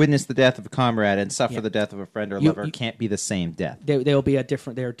 So witness the death of a comrade and suffer Yeah. the death of a friend or You- lover you- can't be the same death. they'll be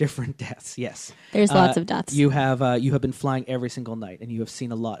they're different deaths. Yes, There's lots of deaths. You have been flying every single night, and you have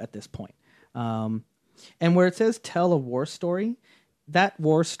seen a lot at this point. And where it says tell a war story, that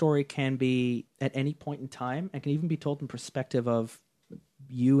war story can be at any point in time and can even be told in perspective of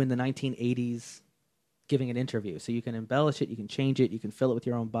you in the 1980s giving an interview. So you can embellish it, you can change it, you can fill it with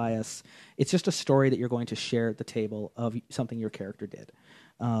your own bias. It's just a story that you're going to share at the table of something your character did.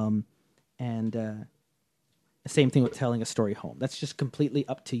 Same thing with telling a story home. That's just completely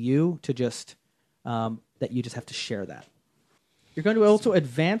up to you to just that you just have to share that. You're going to also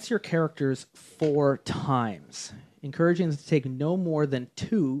advance your characters 4 times, encouraging them to take no more than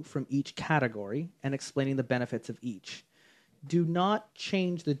 2 from each category and explaining the benefits of each. Do not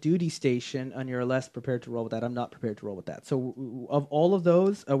change the duty station, and you're less prepared to roll with that. I'm not prepared to roll with that. So of all of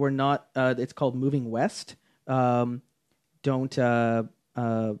those, we're not. It's called moving west. Don't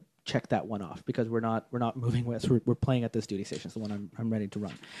check that one off because we're not moving west. We're playing at this duty station. It's the one I'm ready to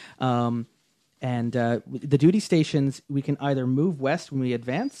run. And the duty stations, we can either move west when we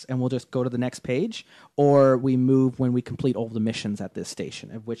advance, and we'll just go to the next page, or we move when we complete all the missions at this station,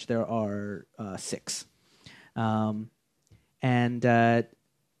 of which there are 6.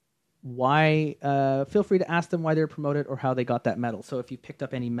 Why? Feel free to ask them why they're promoted or how they got that medal. So if you picked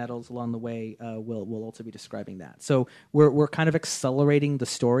up any medals along the way, we'll also be describing that. So we're kind of accelerating the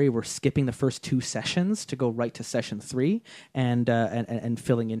story. We're skipping the first 2 sessions to go right to session 3 and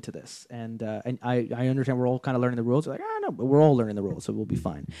filling into this. And I understand we're all kind of learning the rules. We're like, no, but we're all learning the rules, so we'll be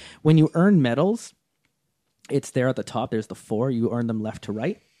fine. When you earn medals, it's there at the top. There's the 4. You earn them left to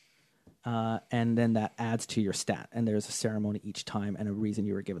right. And then that adds to your stat. And there's a ceremony each time and a reason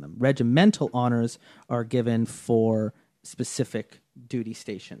you were given them. Regimental honors are given for specific duty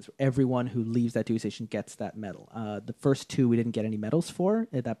stations. Everyone who leaves that duty station gets that medal. The first 2 we didn't get any medals for.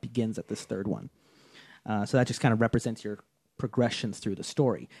 That begins at this 3rd one. So that just kind of represents your progressions through the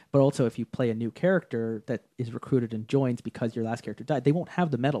story. But also if you play a new character that is recruited and joins because your last character died, they won't have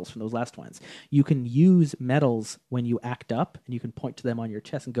the medals from those last ones. You can use medals when you act up, and you can point to them on your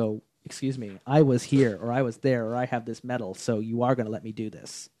chest and go, excuse me, I was here, or I was there, or I have this medal, so you are going to let me do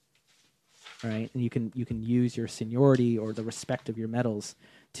this. All right? And you can use your seniority or the respect of your medals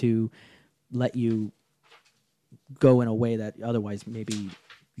to let you go in a way that otherwise maybe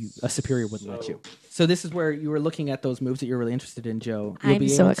a superior wouldn't let you. So this is where you were looking at those moves that you're really interested in, Joe. I'm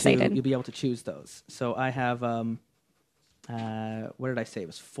so excited. You'll be able to choose those. So I have, what did I say? It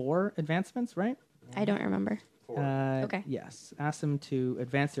was 4 advancements, right? I don't remember. Okay. Yes. Ask them to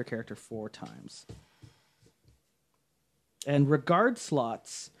advance their character 4 times. And regard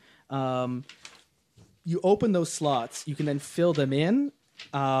slots, you open those slots, you can then fill them in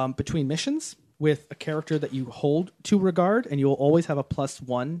between missions with a character that you hold to regard, and you'll always have a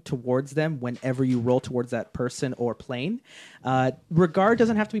 +1 towards them whenever you roll towards that person or plane. Regard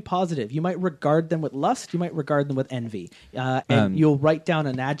doesn't have to be positive. You might regard them with lust, you might regard them with envy. And you'll write down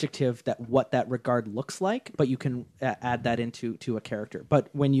an adjective that what that regard looks like, but you can add that into a character. But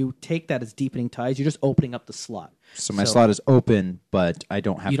when you take that as deepening ties, you're just opening up the slot. So my slot is open, but I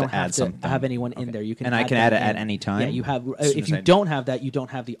don't have You to don't add have something. to have anyone in there. You can And I can add them it at in. any time? Yeah, you have. As soon If as you I- don't have that, you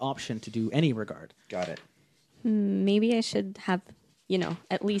don't have the option to do any regard. Got it. Maybe I should have,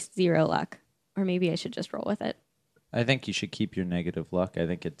 at least 0 luck. Or maybe I should just roll with it. I think you should keep your negative luck. I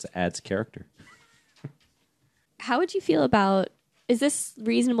think it adds character. How would you feel about, is this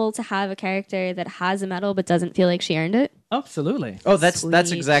reasonable to have a character that has a medal but doesn't feel like she earned it? Absolutely. Oh, that's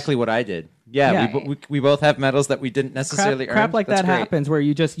Sweet. exactly what I did. Yeah, Yeah. we both have medals that we didn't necessarily earn. Crap like That's that great. happens where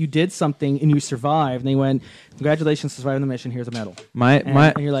you did something and you survived, and they went, "Congratulations, surviving the mission. Here's a medal."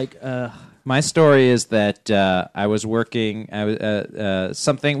 And you're like, My story is that I was working. I was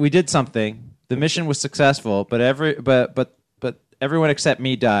something. We did something. The mission was successful, but everyone except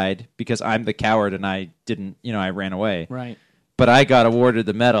me died because I'm the coward and I didn't. I ran away. right. But I got awarded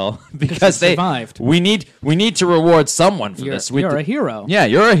the medal because you they survived. We need to reward someone for this. You're a hero. Yeah,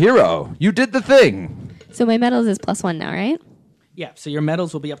 you're a hero. You did the thing. So my medals is +1 now, right? Yeah. So your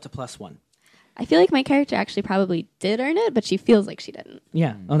medals will be up to +1. I feel like my character actually probably did earn it, but she feels like she didn't.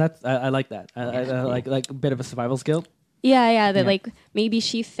 Yeah. Oh, that's I like that. I like a bit of a survival skill. Yeah, that Yeah. like maybe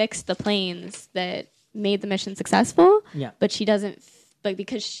she fixed the planes that made the mission successful. Yeah. But she doesn't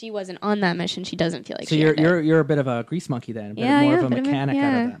because she wasn't on that mission, she doesn't feel like So she earned it. you're a bit of a grease monkey then. Yeah, More yeah, of a bit of a- mechanic out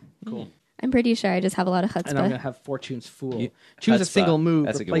yeah. of that. Cool. I'm pretty sure I just have a lot of chutzpah. And I'm gonna have Fortune's Fool. You- Choose a chutzpah. single move,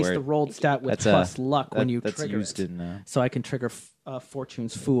 That's a good replace word. the rolled stat with That's luck when you that's trigger used it. in. So I can trigger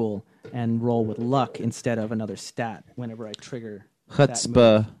Fortune's Fool and roll with luck instead of another stat whenever I trigger that move.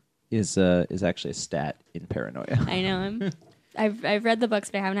 Chutzpah is actually a stat in Paranoia. I know. I've read the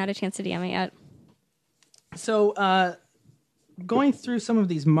books, but I haven't had a chance to DM it yet. So, going through some of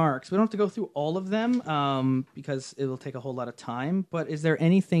these marks, we don't have to go through all of them because it will take a whole lot of time. But is there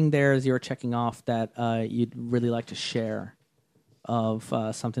anything there as you're checking off that you'd really like to share of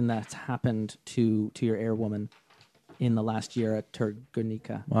something that's happened to your airwoman in the last year at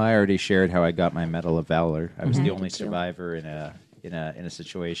Turgunica? Well, I already shared how I got my Medal of Valor. I was the only Good deal. survivor in a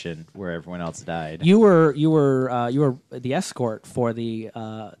situation where everyone else died. You were the escort for the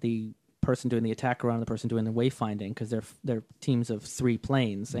person doing the attack run, the person doing the wayfinding, because they're teams of 3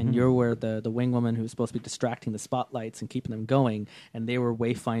 planes, and you were the wing woman who was supposed to be distracting the spotlights and keeping them going, and they were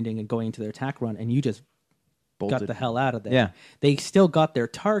wayfinding and going into their attack run, and you just got the hell out of there. Yeah. They still got their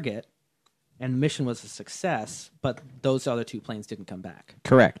target, and the mission was a success, but those other 2 planes didn't come back.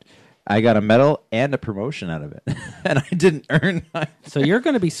 Correct. I got a medal and a promotion out of it, and I didn't earn. So you're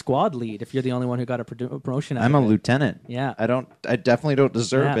going to be squad lead if you're the only one who got a promotion out I'm of a it. lieutenant. Yeah. I definitely don't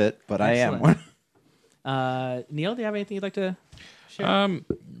deserve Yeah. it, but I am Excellent. one. Neil, do you have anything you'd like to share?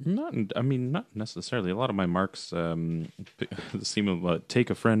 Not necessarily. A lot of my marks seem of take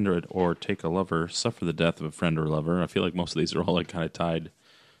a friend or take a lover, suffer the death of a friend or lover. I feel like most of these are all like kind of tied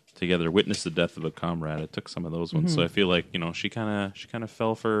together. Witness the death of a comrade. I took some of those ones, so I feel like she kind of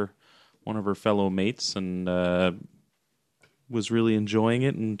fell for one of her fellow mates and was really enjoying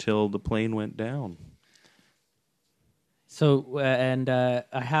it until the plane went down. So, I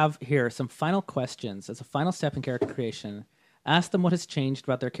have here some final questions. As a final step in character creation, ask them what has changed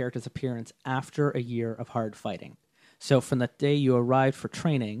about their character's appearance after a year of hard fighting. So, from the day you arrived for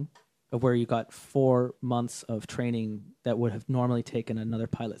training, of where you got 4 months of training that would have normally taken another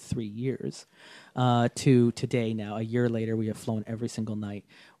pilot 3 years, to today now, a year later, we have flown every single night.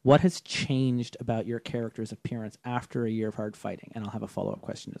 What has changed about your character's appearance after a year of hard fighting? And I'll have a follow-up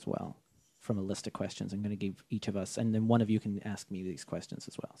question as well from a list of questions I'm going to give each of us. And then one of you can ask me these questions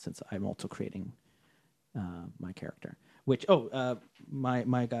as well, since I'm also creating my character. Which,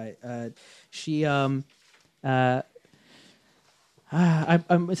 my guy, she... some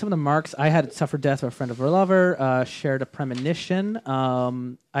of the marks I had suffered death of a friend of her lover. Shared a premonition.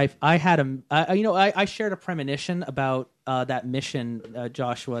 I shared a premonition about that mission,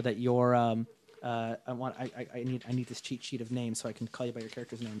 Joshua. That you're. I need this cheat sheet of names so I can call you by your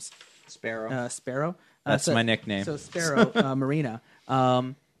character's names. Sparrow. Sparrow. That's my nickname. So Sparrow, Marina.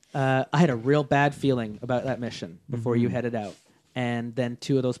 I had a real bad feeling about that mission before you headed out. And then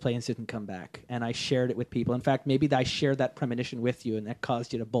 2 of those planes didn't come back, and I shared it with people. In fact, maybe I shared that premonition with you, and that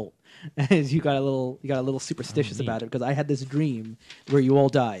caused you to bolt. As you got a little superstitious about it, because I had this dream where you all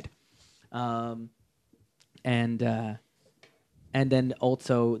died, and then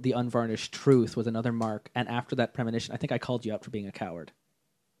also the unvarnished truth was another mark. And after that premonition, I think I called you out for being a coward.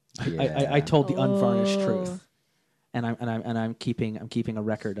 Yeah. I told the unvarnished truth, and I'm keeping a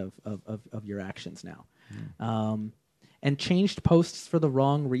record of your actions now. And changed posts for the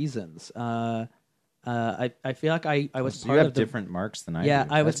wrong reasons. I feel like I was So part you have of the different marks than I yeah.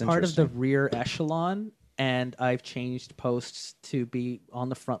 do. I was That's part of the interesting. rear echelon, and I've changed posts to be on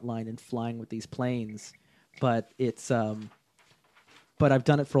the front line and flying with these planes. But it's but I've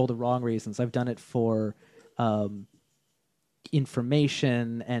done it for all the wrong reasons. I've done it for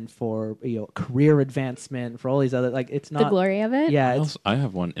information and for career advancement, for all these other it's not The glory of it? Yeah, I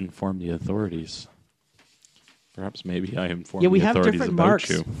have one. Inform the authorities. Perhaps maybe I inform we the have authorities different about marks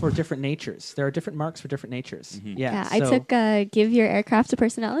you. for different natures. There are different marks for different natures. Yeah, So, I took Give Your Aircraft a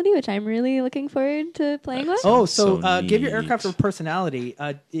Personality, which I'm really looking forward to playing with. Oh, So give your neat. aircraft a personality.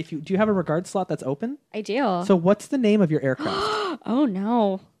 Do you have a regard slot that's open? I do. So what's the name of your aircraft? Oh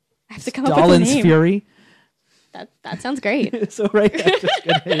no, I have to come up with Stalin's a name. Fury. That sounds great. So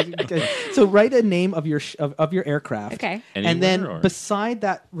so write a name of your of your aircraft. Okay. And then Anywhere, or- beside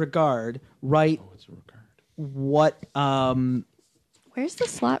that regard, write What's a regard? what. Where's the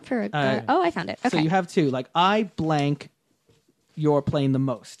slot for regard? Oh, I found it. Okay. So you have 2. Like I blank your plane the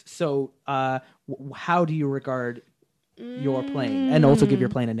most. So how do you regard your plane, and also give your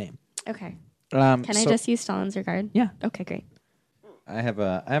plane a name? Okay. Can Can I just use Stalin's regard? Yeah. Okay, great. I have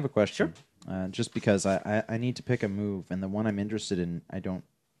a question. Just because I need to pick a move, and the one I'm interested in, I don't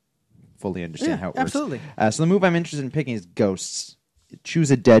fully understand how it works. absolutely. So the move I'm interested in picking is Ghosts.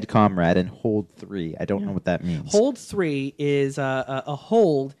 Choose a dead comrade and hold 3. I don't know what that means. Hold 3 is a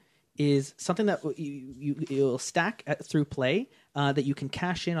hold is something that you'll stack through play that you can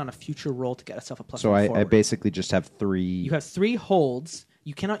cash in on a future roll to get yourself a plus. So 1 I forward. basically just have 3. You have 3 holds.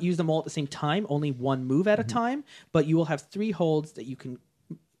 You cannot use them all at the same time. Only one move at a time. But you will have 3 holds that you can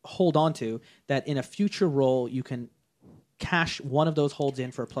hold on to. That in a future roll you can cash one of those holds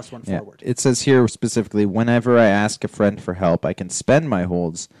in for a +1 Yeah. forward. It says here specifically, whenever I ask a friend for help, I can spend my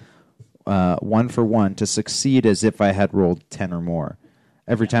holds 1 for 1 to succeed as if I had rolled 10 or more.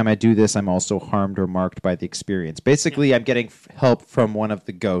 Every time I do this, I'm also harmed or marked by the experience. Basically, I'm getting help from one of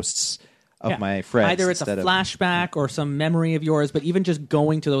the ghosts of Yeah. my friends. Either it's a instead of- flashback or some memory of yours, but even just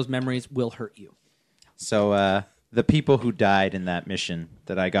going to those memories will hurt you. So the people who died in that mission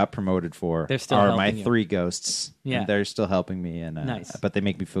that I got promoted for They're still are my helping you. 3 ghosts. Yeah. And they're still helping me. And Nice. But they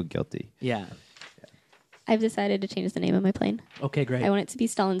make me feel guilty. Yeah. I've decided to change the name of my plane. Okay, great. I want it to be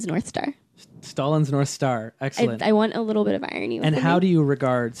Stalin's North Star. Stalin's North Star. Excellent. I want a little bit of irony. And how do you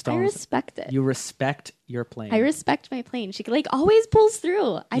regard I Stalin's? respect it. You respect your plane. I respect my plane. She like always pulls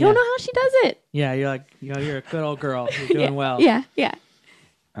through. I don't know how she does it. Yeah, you're like, you're a good old girl. You're doing yeah. well. Yeah, yeah.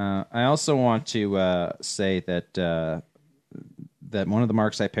 I also want to say that that one of the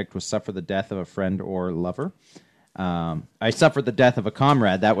marks I picked was suffer the death of a friend or lover. I suffered the death of a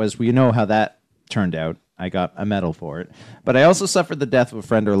comrade. That was, you know how that turned out. I got a medal for it. But I also suffered the death of a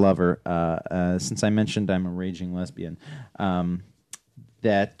friend or lover. Since I mentioned I'm a raging lesbian,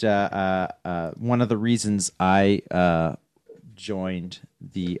 that one of the reasons I joined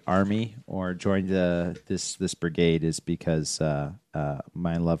the army or joined this brigade is because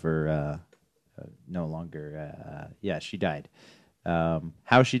my lover no longer. She died.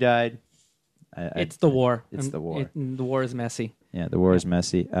 How she died? It's the war. It's the war. The war is messy. Yeah, the war is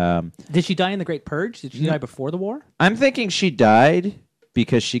messy. Did she die in the Great Purge? Did she die before the war? I'm thinking she died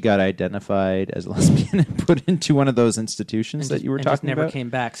because she got identified as a lesbian and put into one of those institutions that you were and talking just never about. came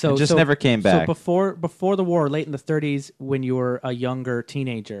back. So And just never came back. So before the war, late in the 30s, when you were a younger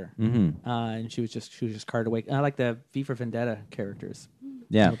teenager, and she was just carted away. I like the V for Vendetta characters.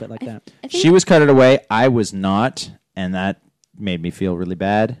 Yeah. A little bit like that. I think She was carted away. I was not, and that made me feel really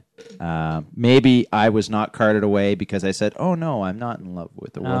bad. Maybe I was not carted away because I said, "Oh no, I'm not in love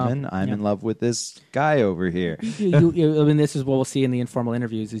with a woman. I'm in love with this guy over here." I mean, this is what we'll see in the informal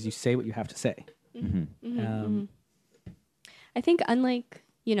interviews: is you say what you have to say. I think unlike,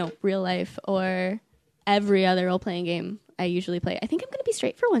 real life or every other role playing game I usually play, I think I'm gonna be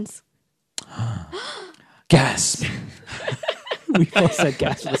straight for once. Gasp! We both said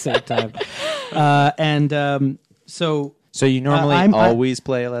gas at the same time, so. So you normally always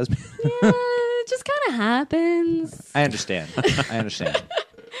play a lesbian? Yeah, it just kind of happens. I understand.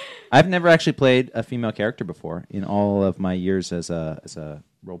 I've never actually played a female character before in all of my years as a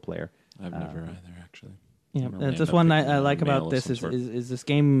role player. I've never either, actually. Yeah, Normally that's end just up one picking I a like male about of this some sort. is this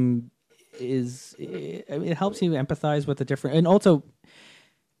game it helps you empathize with the different, and also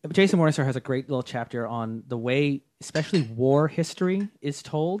Jason Morningstar has a great little chapter on the way, especially war history is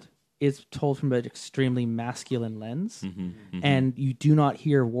told from an extremely masculine lens, and you do not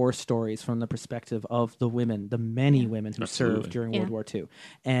hear war stories from the perspective of the women, the many women who Absolutely. served during Yeah. World War II,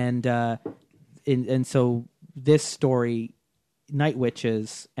 and so this story, Night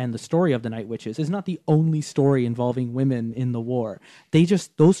Witches, and the story of the Night Witches is not the only story involving women in the war.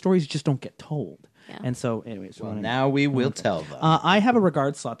 Those stories just don't get told. Yeah. And so, anyways, Well, now we will tell them. I have a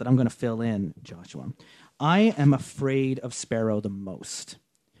regard slot that I'm going to fill in, Joshua. I am afraid of Sparrow the most.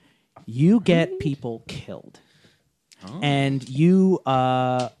 You get people killed, and you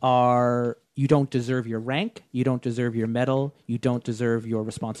you don't deserve your rank, you don't deserve your medal, you don't deserve your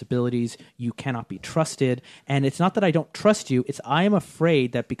responsibilities, you cannot be trusted. And it's not that I don't trust you, it's I am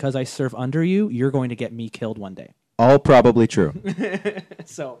afraid that because I serve under you, you're going to get me killed one day. All probably true.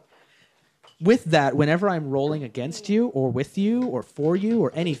 So with that, whenever I'm rolling against you or with you or for you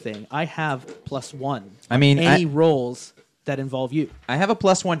or anything, I have +1. I mean, any rolls that involve you. I have a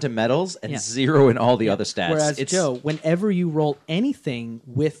 +1 to medals and Yeah. 0 in all the other stats. Whereas Joe, whenever you roll anything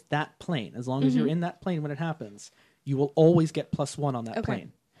with that plane, as long as you're in that plane when it happens, you will always get +1 on that Okay.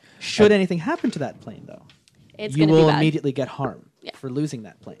 plane. Should anything happen to that plane, though, It's you going to be will bad. immediately get harm Yeah. for losing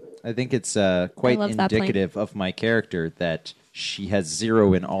that plane. I think it's quite love that plane. indicative of my character that she has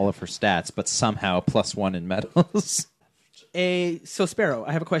 0 in all of her stats, but somehow +1 in medals. So Sparrow,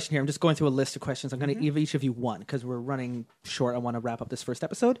 I have a question here. I'm just going through a list of questions. I'm going to give each of you one because we're running short. I want to wrap up this first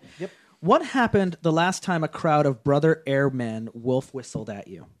episode. Yep. What happened the last time a crowd of brother airmen wolf whistled at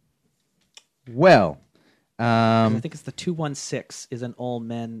you? Well, I think it's the 216 is an all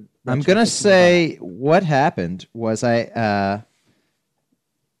men. I'm going to say what happened was I'll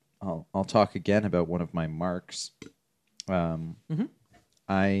talk again about one of my marks.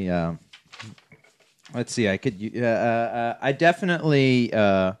 Let's see. I definitely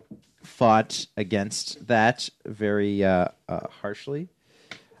fought against that very harshly.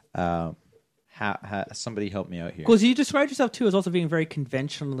 Somebody help me out here. Because you described yourself too as also being very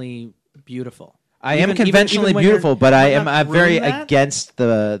conventionally beautiful. I Even- am conventionally even when you're beautiful, but I not am ruining very that? against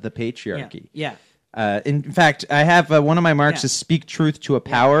the Yeah. patriarchy. Yeah. In fact, I have one of my marks Yeah. is speak truth to a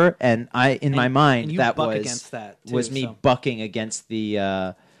power, and in my mind and you that buck was against that, too, was me so. bucking against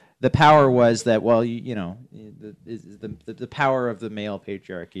the power was that the power of the male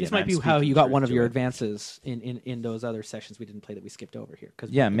patriarchy. This and might I'm be how speaking you got truth one of to your it. advances in those other sessions we didn't play that we skipped over here.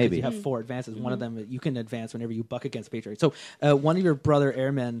 Yeah, maybe. you have 4 advances. One of them you can advance whenever you buck against patriarchy. So one of your brother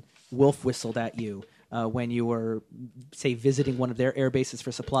airmen wolf whistled at you when you were, say, visiting one of their air bases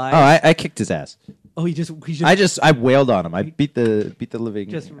for supplies. Oh, I kicked his ass. Oh, he just I wailed on him. I beat the living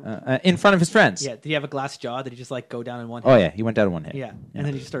Just- in front of his friends. yeah. Did he have a glass jaw? Did he just like go down in one? Oh yeah, he went down in one hit. Yeah, and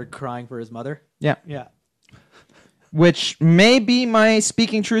then he just started crying for his mother. Yeah. Yeah. Which may be my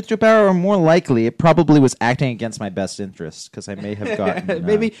speaking truth to power, or more likely, it probably was acting against my best interests because I may have gotten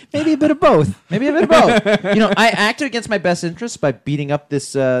maybe a bit of both. maybe a bit of both. I acted against my best interests by beating up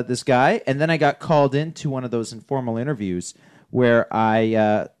this guy, and then I got called into one of those informal interviews where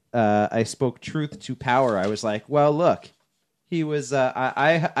I spoke truth to power. I was like, well, look. He was.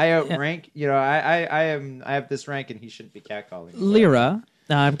 I outrank. I have this rank, and he shouldn't be catcalling. Lyra,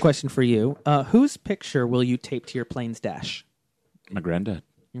 I have a question for you. Whose picture will you tape to your plane's dash? My granddad.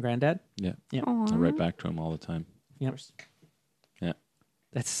 Your granddad? Yeah. Yeah. I write back to him all the time. Yep. Yeah.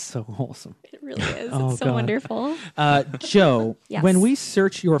 That's so wholesome. It really is. Oh, It's so God. wonderful. Joe, Yes. when we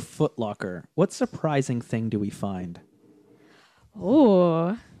search your footlocker, what surprising thing do we find?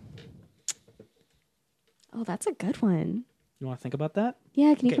 Oh, that's a good one. You want to think about that?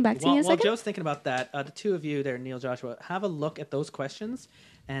 Yeah, can you come back to me in a While second? Joe's thinking about that, the two of you there, Neil, Joshua, have a look at those questions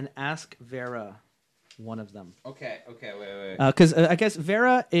and ask Vera one of them. Okay. Wait. Because I guess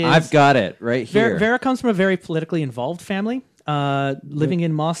Vera is... I've got it right here. Vera comes from a very politically involved family, living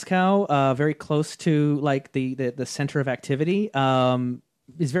in Moscow, very close to like the center of activity.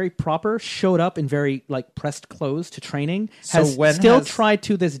 Is very proper, showed up in very like pressed clothes to training, has tried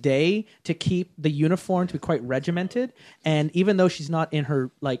to this day to keep the uniform to be quite regimented, and even though she's not in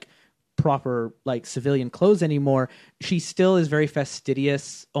her like proper like civilian clothes anymore, she still is very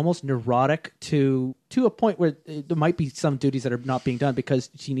fastidious, almost neurotic to a point where there might be some duties that are not being done because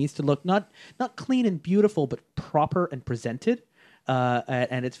she needs to look not clean and beautiful but proper and presented,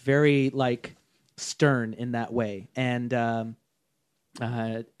 and it's very like stern in that way. And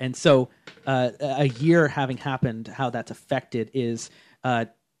so a year having happened, how that's affected is, I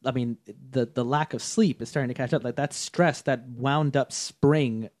mean, the lack of sleep is starting to catch up. Like that stress, that wound up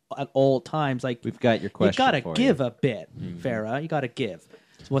spring at all times. Like We've got your question. You got to for give you. a bit, Vera. You got to give.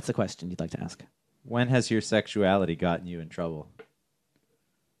 So what's the question you'd like to ask? When has your sexuality gotten you in trouble?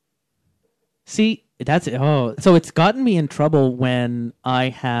 See, that's it. Oh, so it's gotten me in trouble when I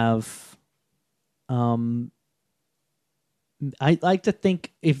have, I like to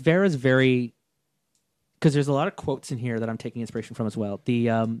think if Vera's very, because there's a lot of quotes in here that I'm taking inspiration from as well. The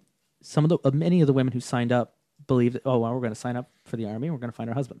some of the many of the women who signed up believe that, oh, well, we're going to sign up for the army and we're going to find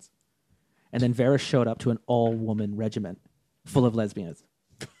our husbands, and then Vera showed up to an all-woman regiment full of lesbians.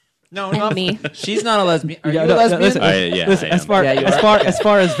 No, And me. She's not a lesbian. Are Yeah, you no, a no, lesbian? listen. I am. As far Yeah, you as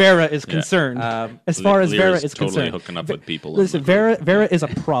far as Vera is concerned, as far as Vera Lyra's is totally concerned, hooking up with people. Listen, Vera is a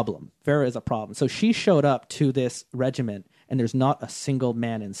problem. Vera is a problem. So she showed up to this regiment, and there's not a single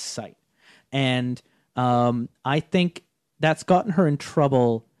man in sight. And I think that's gotten her in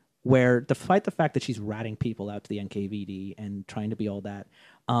trouble. Where, despite the fact that she's ratting people out to the NKVD and trying to be all that,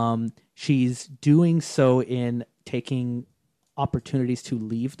 she's doing so in taking opportunities to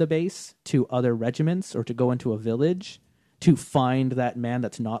leave the base to other regiments or to go into a village to find that man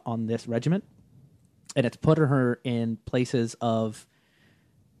that's not on this regiment. And it's put her in places of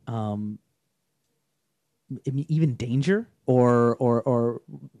even danger or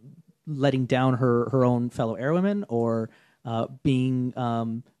letting down her own fellow airwomen or being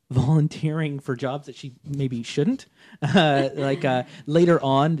volunteering for jobs that she maybe shouldn't. Later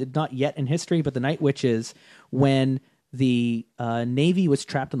on, not yet in history, but the Night Witches, when the Navy was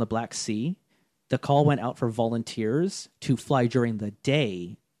trapped on the Black Sea, the call went out for volunteers to fly during the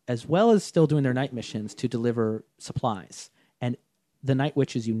day, as well as still doing their night missions to deliver supplies. And the Night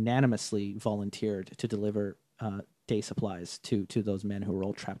Witches unanimously volunteered to deliver day supplies to those men who were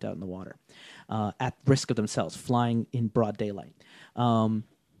all trapped out in the water, at risk of themselves, flying in broad daylight.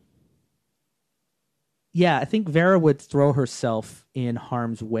 Yeah, I think Vera would throw herself in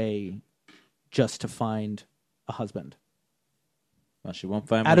harm's way just to find a husband. Well, she won't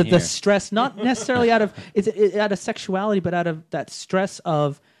find Out one of here. the stress, not necessarily out of out of sexuality, but out of that stress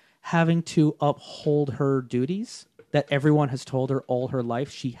of having to uphold her duties that everyone has told her all her life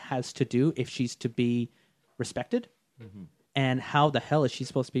she has to do if she's to be respected. and how the hell is she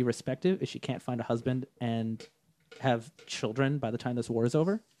supposed to be respected if she can't find a husband and have children by the time this war is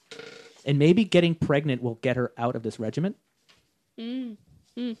over? And maybe getting pregnant will get her out of this regiment.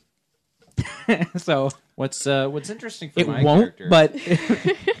 So What's interesting for it my won't, character but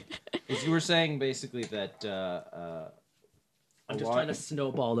is you were saying basically that I'm just trying to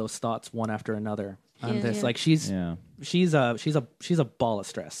snowball those thoughts one after another on Yeah, this. yeah. Like she's Yeah. she's a ball of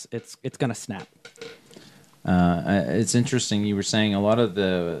stress. It's gonna snap. It's interesting. You were saying a lot of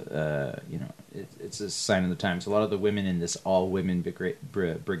the, it's a sign of the times. A lot of the women in this all-women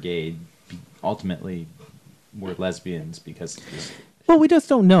brigade ultimately were lesbians because of this. Well, we just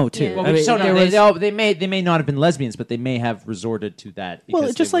don't know too. Yeah. well, I we mean, just don't there know. was- They may not have been lesbians, but they may have resorted to that. Well,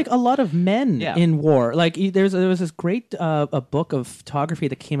 because it's just they like a lot of men Yeah. in war. Like there was this great a book of photography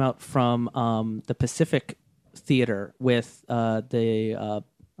that came out from the Pacific Theater with the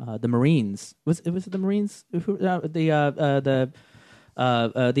Marines. Was it the Marines who the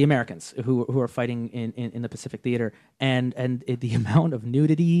Americans who are fighting in the Pacific Theater, and the amount of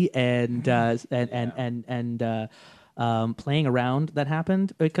nudity and playing around that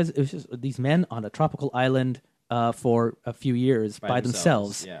happened, because it was just these men on a tropical island for a few years by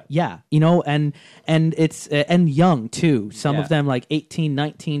themselves. yeah. And it's and young too. Some Yeah. of them like 18,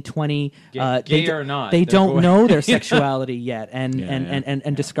 19, 20. Gay they or not, they they're don't going- know their sexuality yet, and Yeah, yeah.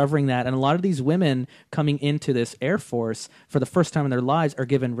 and discovering that. And a lot of these women coming into this Air Force for the first time in their lives are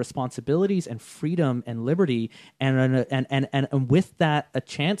given responsibilities and freedom and liberty, and with that a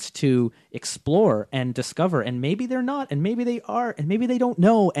chance to explore and discover. And maybe they're not, and maybe they are, and maybe they don't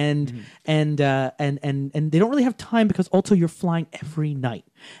know, and and they don't really have time because also you're flying every night,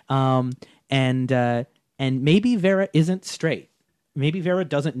 and maybe Vera isn't straight. Maybe Vera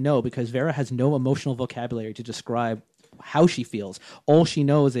doesn't know because Vera has no emotional vocabulary to describe how she feels. All she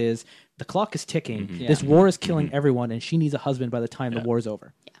knows is the clock is ticking. This war is killing everyone, and she needs a husband by the time the war is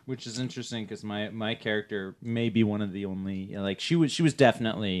over. Which is interesting because my character may be one of the only, like, she was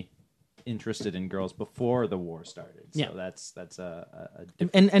definitely interested in girls before the war started. So Yeah. that's a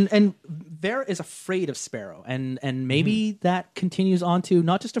And Vera is afraid of Sparrow, and maybe that continues on to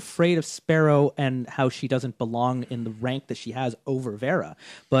not just afraid of Sparrow and how she doesn't belong in the rank that she has over Vera,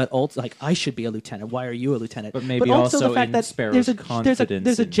 but also like, I should be a lieutenant. Why are you a lieutenant? But maybe also the fact in that Sparrow's there's a confidence in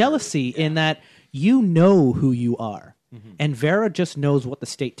her. jealousy in that you know who you are, and Vera just knows what the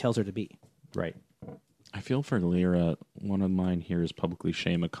state tells her to be. right. I feel for Lyra, one of mine here is publicly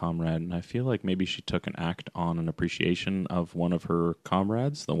shame a comrade, and I feel like maybe she took an act on an appreciation of one of her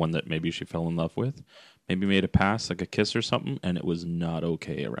comrades, the one that maybe she fell in love with, maybe made a pass, like a kiss or something, and it was not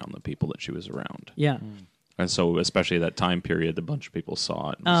okay around the people that she was around. Yeah. And so, especially that time period, a bunch of people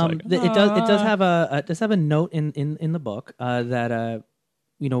saw it. And was like, It does have a note in the book that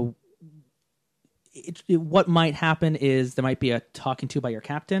what might happen is there might be a talking to by your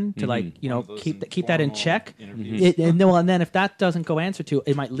captain to keep that in check. And then if that doesn't go answer to,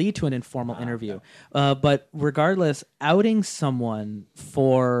 it might lead to an informal interview. But regardless, outing someone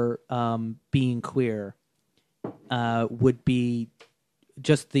for being queer would be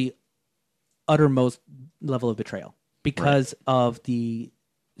just the uttermost level of betrayal because of the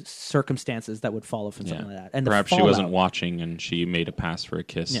circumstances that would follow from something like that. And perhaps the she wasn't fallout. watching and she made a pass for a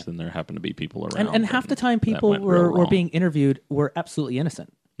kiss, Yeah. and there happened to be people around. And half the time that people went real were wrong. being interviewed were absolutely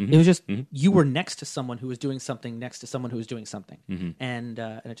innocent. It was just you were next to someone who was doing something next to someone who was doing something, and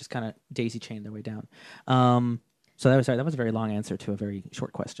it just kind of daisy chained their way down. So that was a very long answer to a very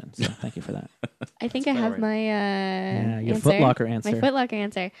short question. So thank you for that. I think I have my your answer. Foot Locker answer. My Foot Locker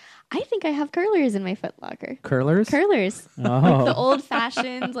answer. I think I have curlers in my Foot Locker. Curlers. Curlers. Oh. Like the old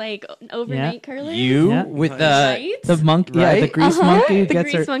fashioned, like overnight curlers. Yeah. with Right? The monkey, yeah, the Right? grease monkey who The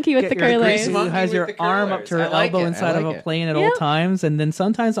gets grease her, monkey with the curlers. who monkey has with your the arm up to her curlers. I like elbow it. inside I of like a it. plane at Yep. all times, and then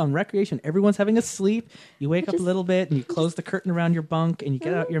sometimes on recreation, everyone's having a sleep. You wake up a Just- little bit, and you close the curtain around your bunk, and you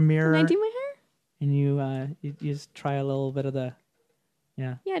get out your mirror, Can I do my hair? and you just try a little bit of the,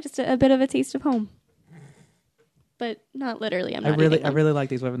 yeah. Yeah, just a bit of a taste of home. But not literally. I'm not eating I them. really like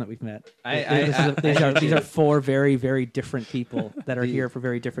these women that we've met. I These are four very, very different people that are here for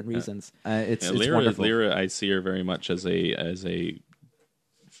very different reasons. It's Lyra, wonderful. Lyra, I see her very much as a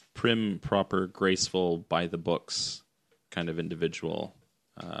prim, proper, graceful, by the books kind of individual.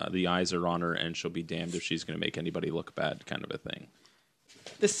 The eyes are on her, and she'll be damned if she's going to make anybody look bad, kind of a thing.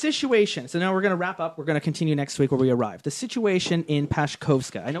 The situation. So now we're going to wrap up. We're going to continue next week where we arrive. The situation in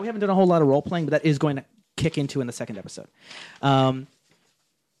Pashkovska. I know we haven't done a whole lot of role playing, but that is going to kick into in the second episode.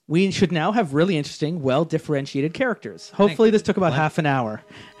 we should now have really interesting, well-differentiated characters. Hopefully this took about half an hour.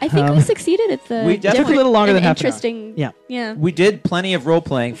 I think we succeeded at the We definitely- Took a little longer than half an hour. interesting. Yeah. Yeah. We did plenty of role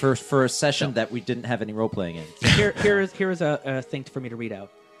playing for a session that we didn't have any role playing in. Here is a thing for me to read out.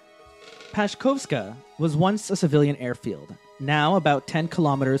 Pashkovska was once a civilian airfield, now about 10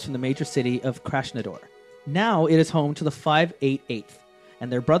 kilometers from the major city of Krasnodar. Now it is home to the 588th and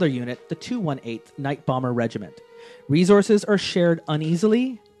their brother unit, the 218th Night Bomber Regiment. Resources are shared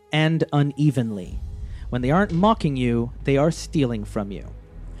uneasily and unevenly. When they aren't mocking you, they are stealing from you.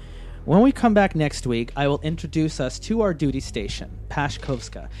 When we come back next week, I will introduce us to our duty station,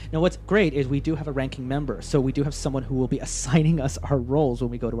 Pashkovska. Now, what's great is we do have a ranking member, so we do have someone who will be assigning us our roles when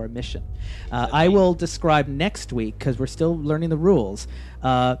we go to our mission. I will describe next week, because we're still learning the rules,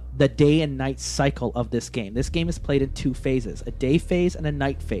 the day and night cycle of this game. This game is played in 2 phases, a day phase and a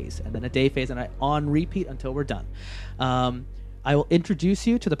night phase, and then a day phase and on repeat until we're done. I will introduce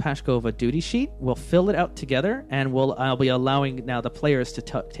you to the Pashkova duty sheet. We'll fill it out together, and I'll be allowing now the players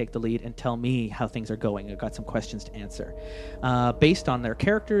to take the lead and tell me how things are going. I've got some questions to answer. Based on their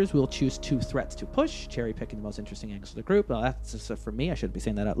characters, we'll choose 2 threats to push, cherry picking the most interesting angles of the group. Well, that's just for me. I shouldn't be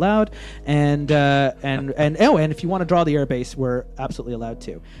saying that out loud. And if you want to draw the airbase, we're absolutely allowed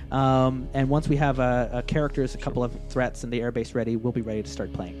to. And once we have characters, a couple of threats, and the airbase ready, we'll be ready to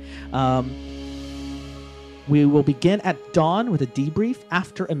start playing. We will begin at dawn with a debrief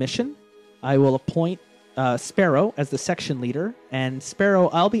after a mission. I will appoint Sparrow as the section leader. And Sparrow,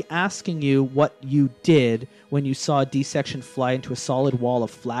 I'll be asking you what you did when you saw a D section fly into a solid wall of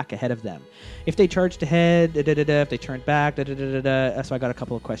flak ahead of them. If they charged ahead, if they turned back, so I got a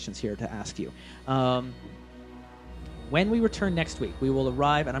couple of questions here to ask you. When we return next week, we will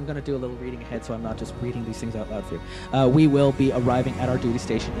arrive, and I'm going to do a little reading ahead so I'm not just reading these things out loud for you. We will be arriving at our duty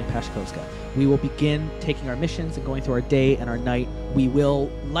station in Pashkovska. We will begin taking our missions and going through our day and our night. We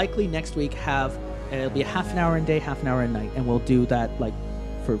will likely next week it'll be a half an hour in day, half an hour in night, and we'll do that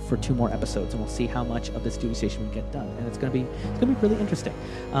for 2 more episodes, and we'll see how much of this duty station we get done. And it's going to be really interesting.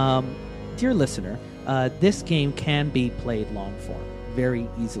 Dear listener, this game can be played long form very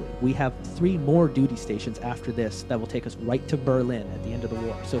easily. We have 3 more duty stations after this that will take us right to Berlin at the end of the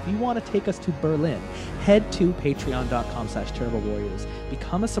war. So if you want to take us to Berlin, head to patreon.com/terriblewarriors,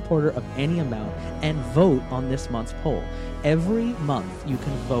 become a supporter of any amount, and vote on this month's poll. Every month you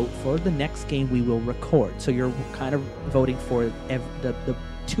can vote for the next game we will record. So you're kind of voting for the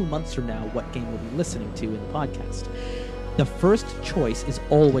 2 months from now what game we'll be listening to in the podcast. The first choice is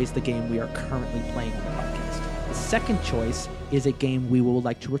always the game we are currently playing on the podcast. The second choice is a game we will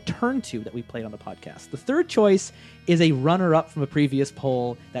like to return to that we played on the podcast. The third choice is a runner-up from a previous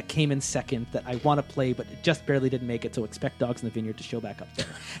poll that came in second that I want to play, but it just barely didn't make it, so expect Dogs in the Vineyard to show back up there.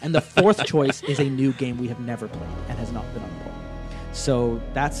 And the fourth choice is a new game we have never played and has not been on the poll. So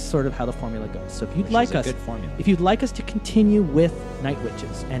that's sort of how the formula goes. So if you'd like us to continue with Night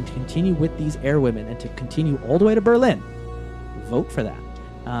Witches and to continue with these airwomen and to continue all the way to Berlin, vote for that.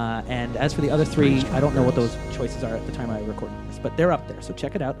 And as for the other 3, I don't know what those choices are at the time I record this, but they're up there. So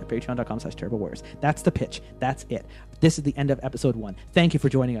check it out at patreon.com/terriblewarriors. That's the pitch. That's it. This is the end of episode 1. Thank you for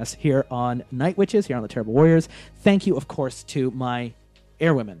joining us here on Night Witches, here on the Terrible Warriors. Thank you, of course, to my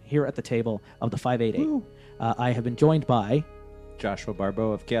airwomen here at the table of the 588. I have been joined by Joshua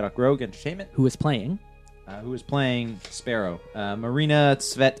Barbeau of Chaotic Rogue Entertainment, who is playing Sparrow, Marina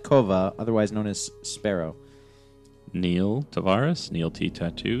Tsvetkova, otherwise known as Sparrow. Neil Tavares, Neil T.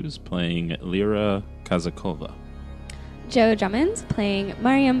 Tattoos, playing Lyra Kazakova. Joe Drummond playing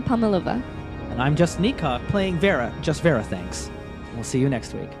Mariam Pomelova. And I'm Justin Eacock playing Vera. Just Vera, thanks. We'll see you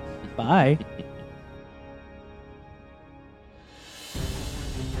next week. Bye.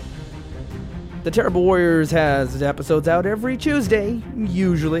 The Terrible Warriors has episodes out every Tuesday.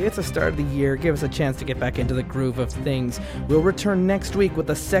 Usually, it's the start of the year. Give us a chance to get back into the groove of things. We'll return next week with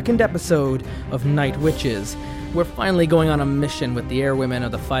the 2nd episode of Night Witches. We're finally going on a mission with the airwomen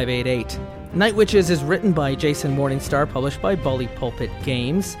of the 588. Night Witches is written by Jason Morningstar, published by Bully Pulpit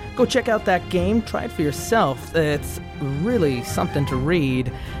Games. Go check out that game. Try it for yourself. It's really something to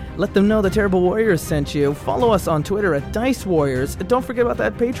read. Let them know the Terrible Warriors sent you. Follow us on Twitter at Dice Warriors. And don't forget about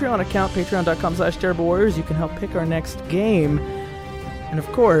that Patreon account, patreon.com/Terrible Warriors. You can help pick our next game. And of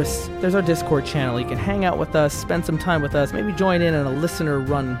course, there's our Discord channel. You can hang out with us, spend some time with us, maybe join in a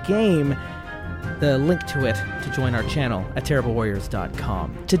listener-run game. The link to it to join our channel at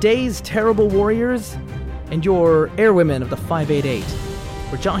TerribleWarriors.com. Today's Terrible Warriors and your airwomen of the 588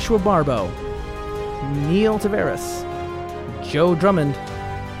 were Joshua Barbeau, Neil Tavares, Joe Drummond,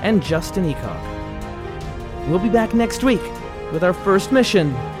 and Justin Eacock. We'll be back next week with our first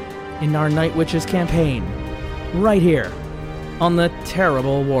mission in our Night Witches campaign, right here on the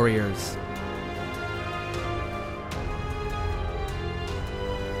Terrible Warriors.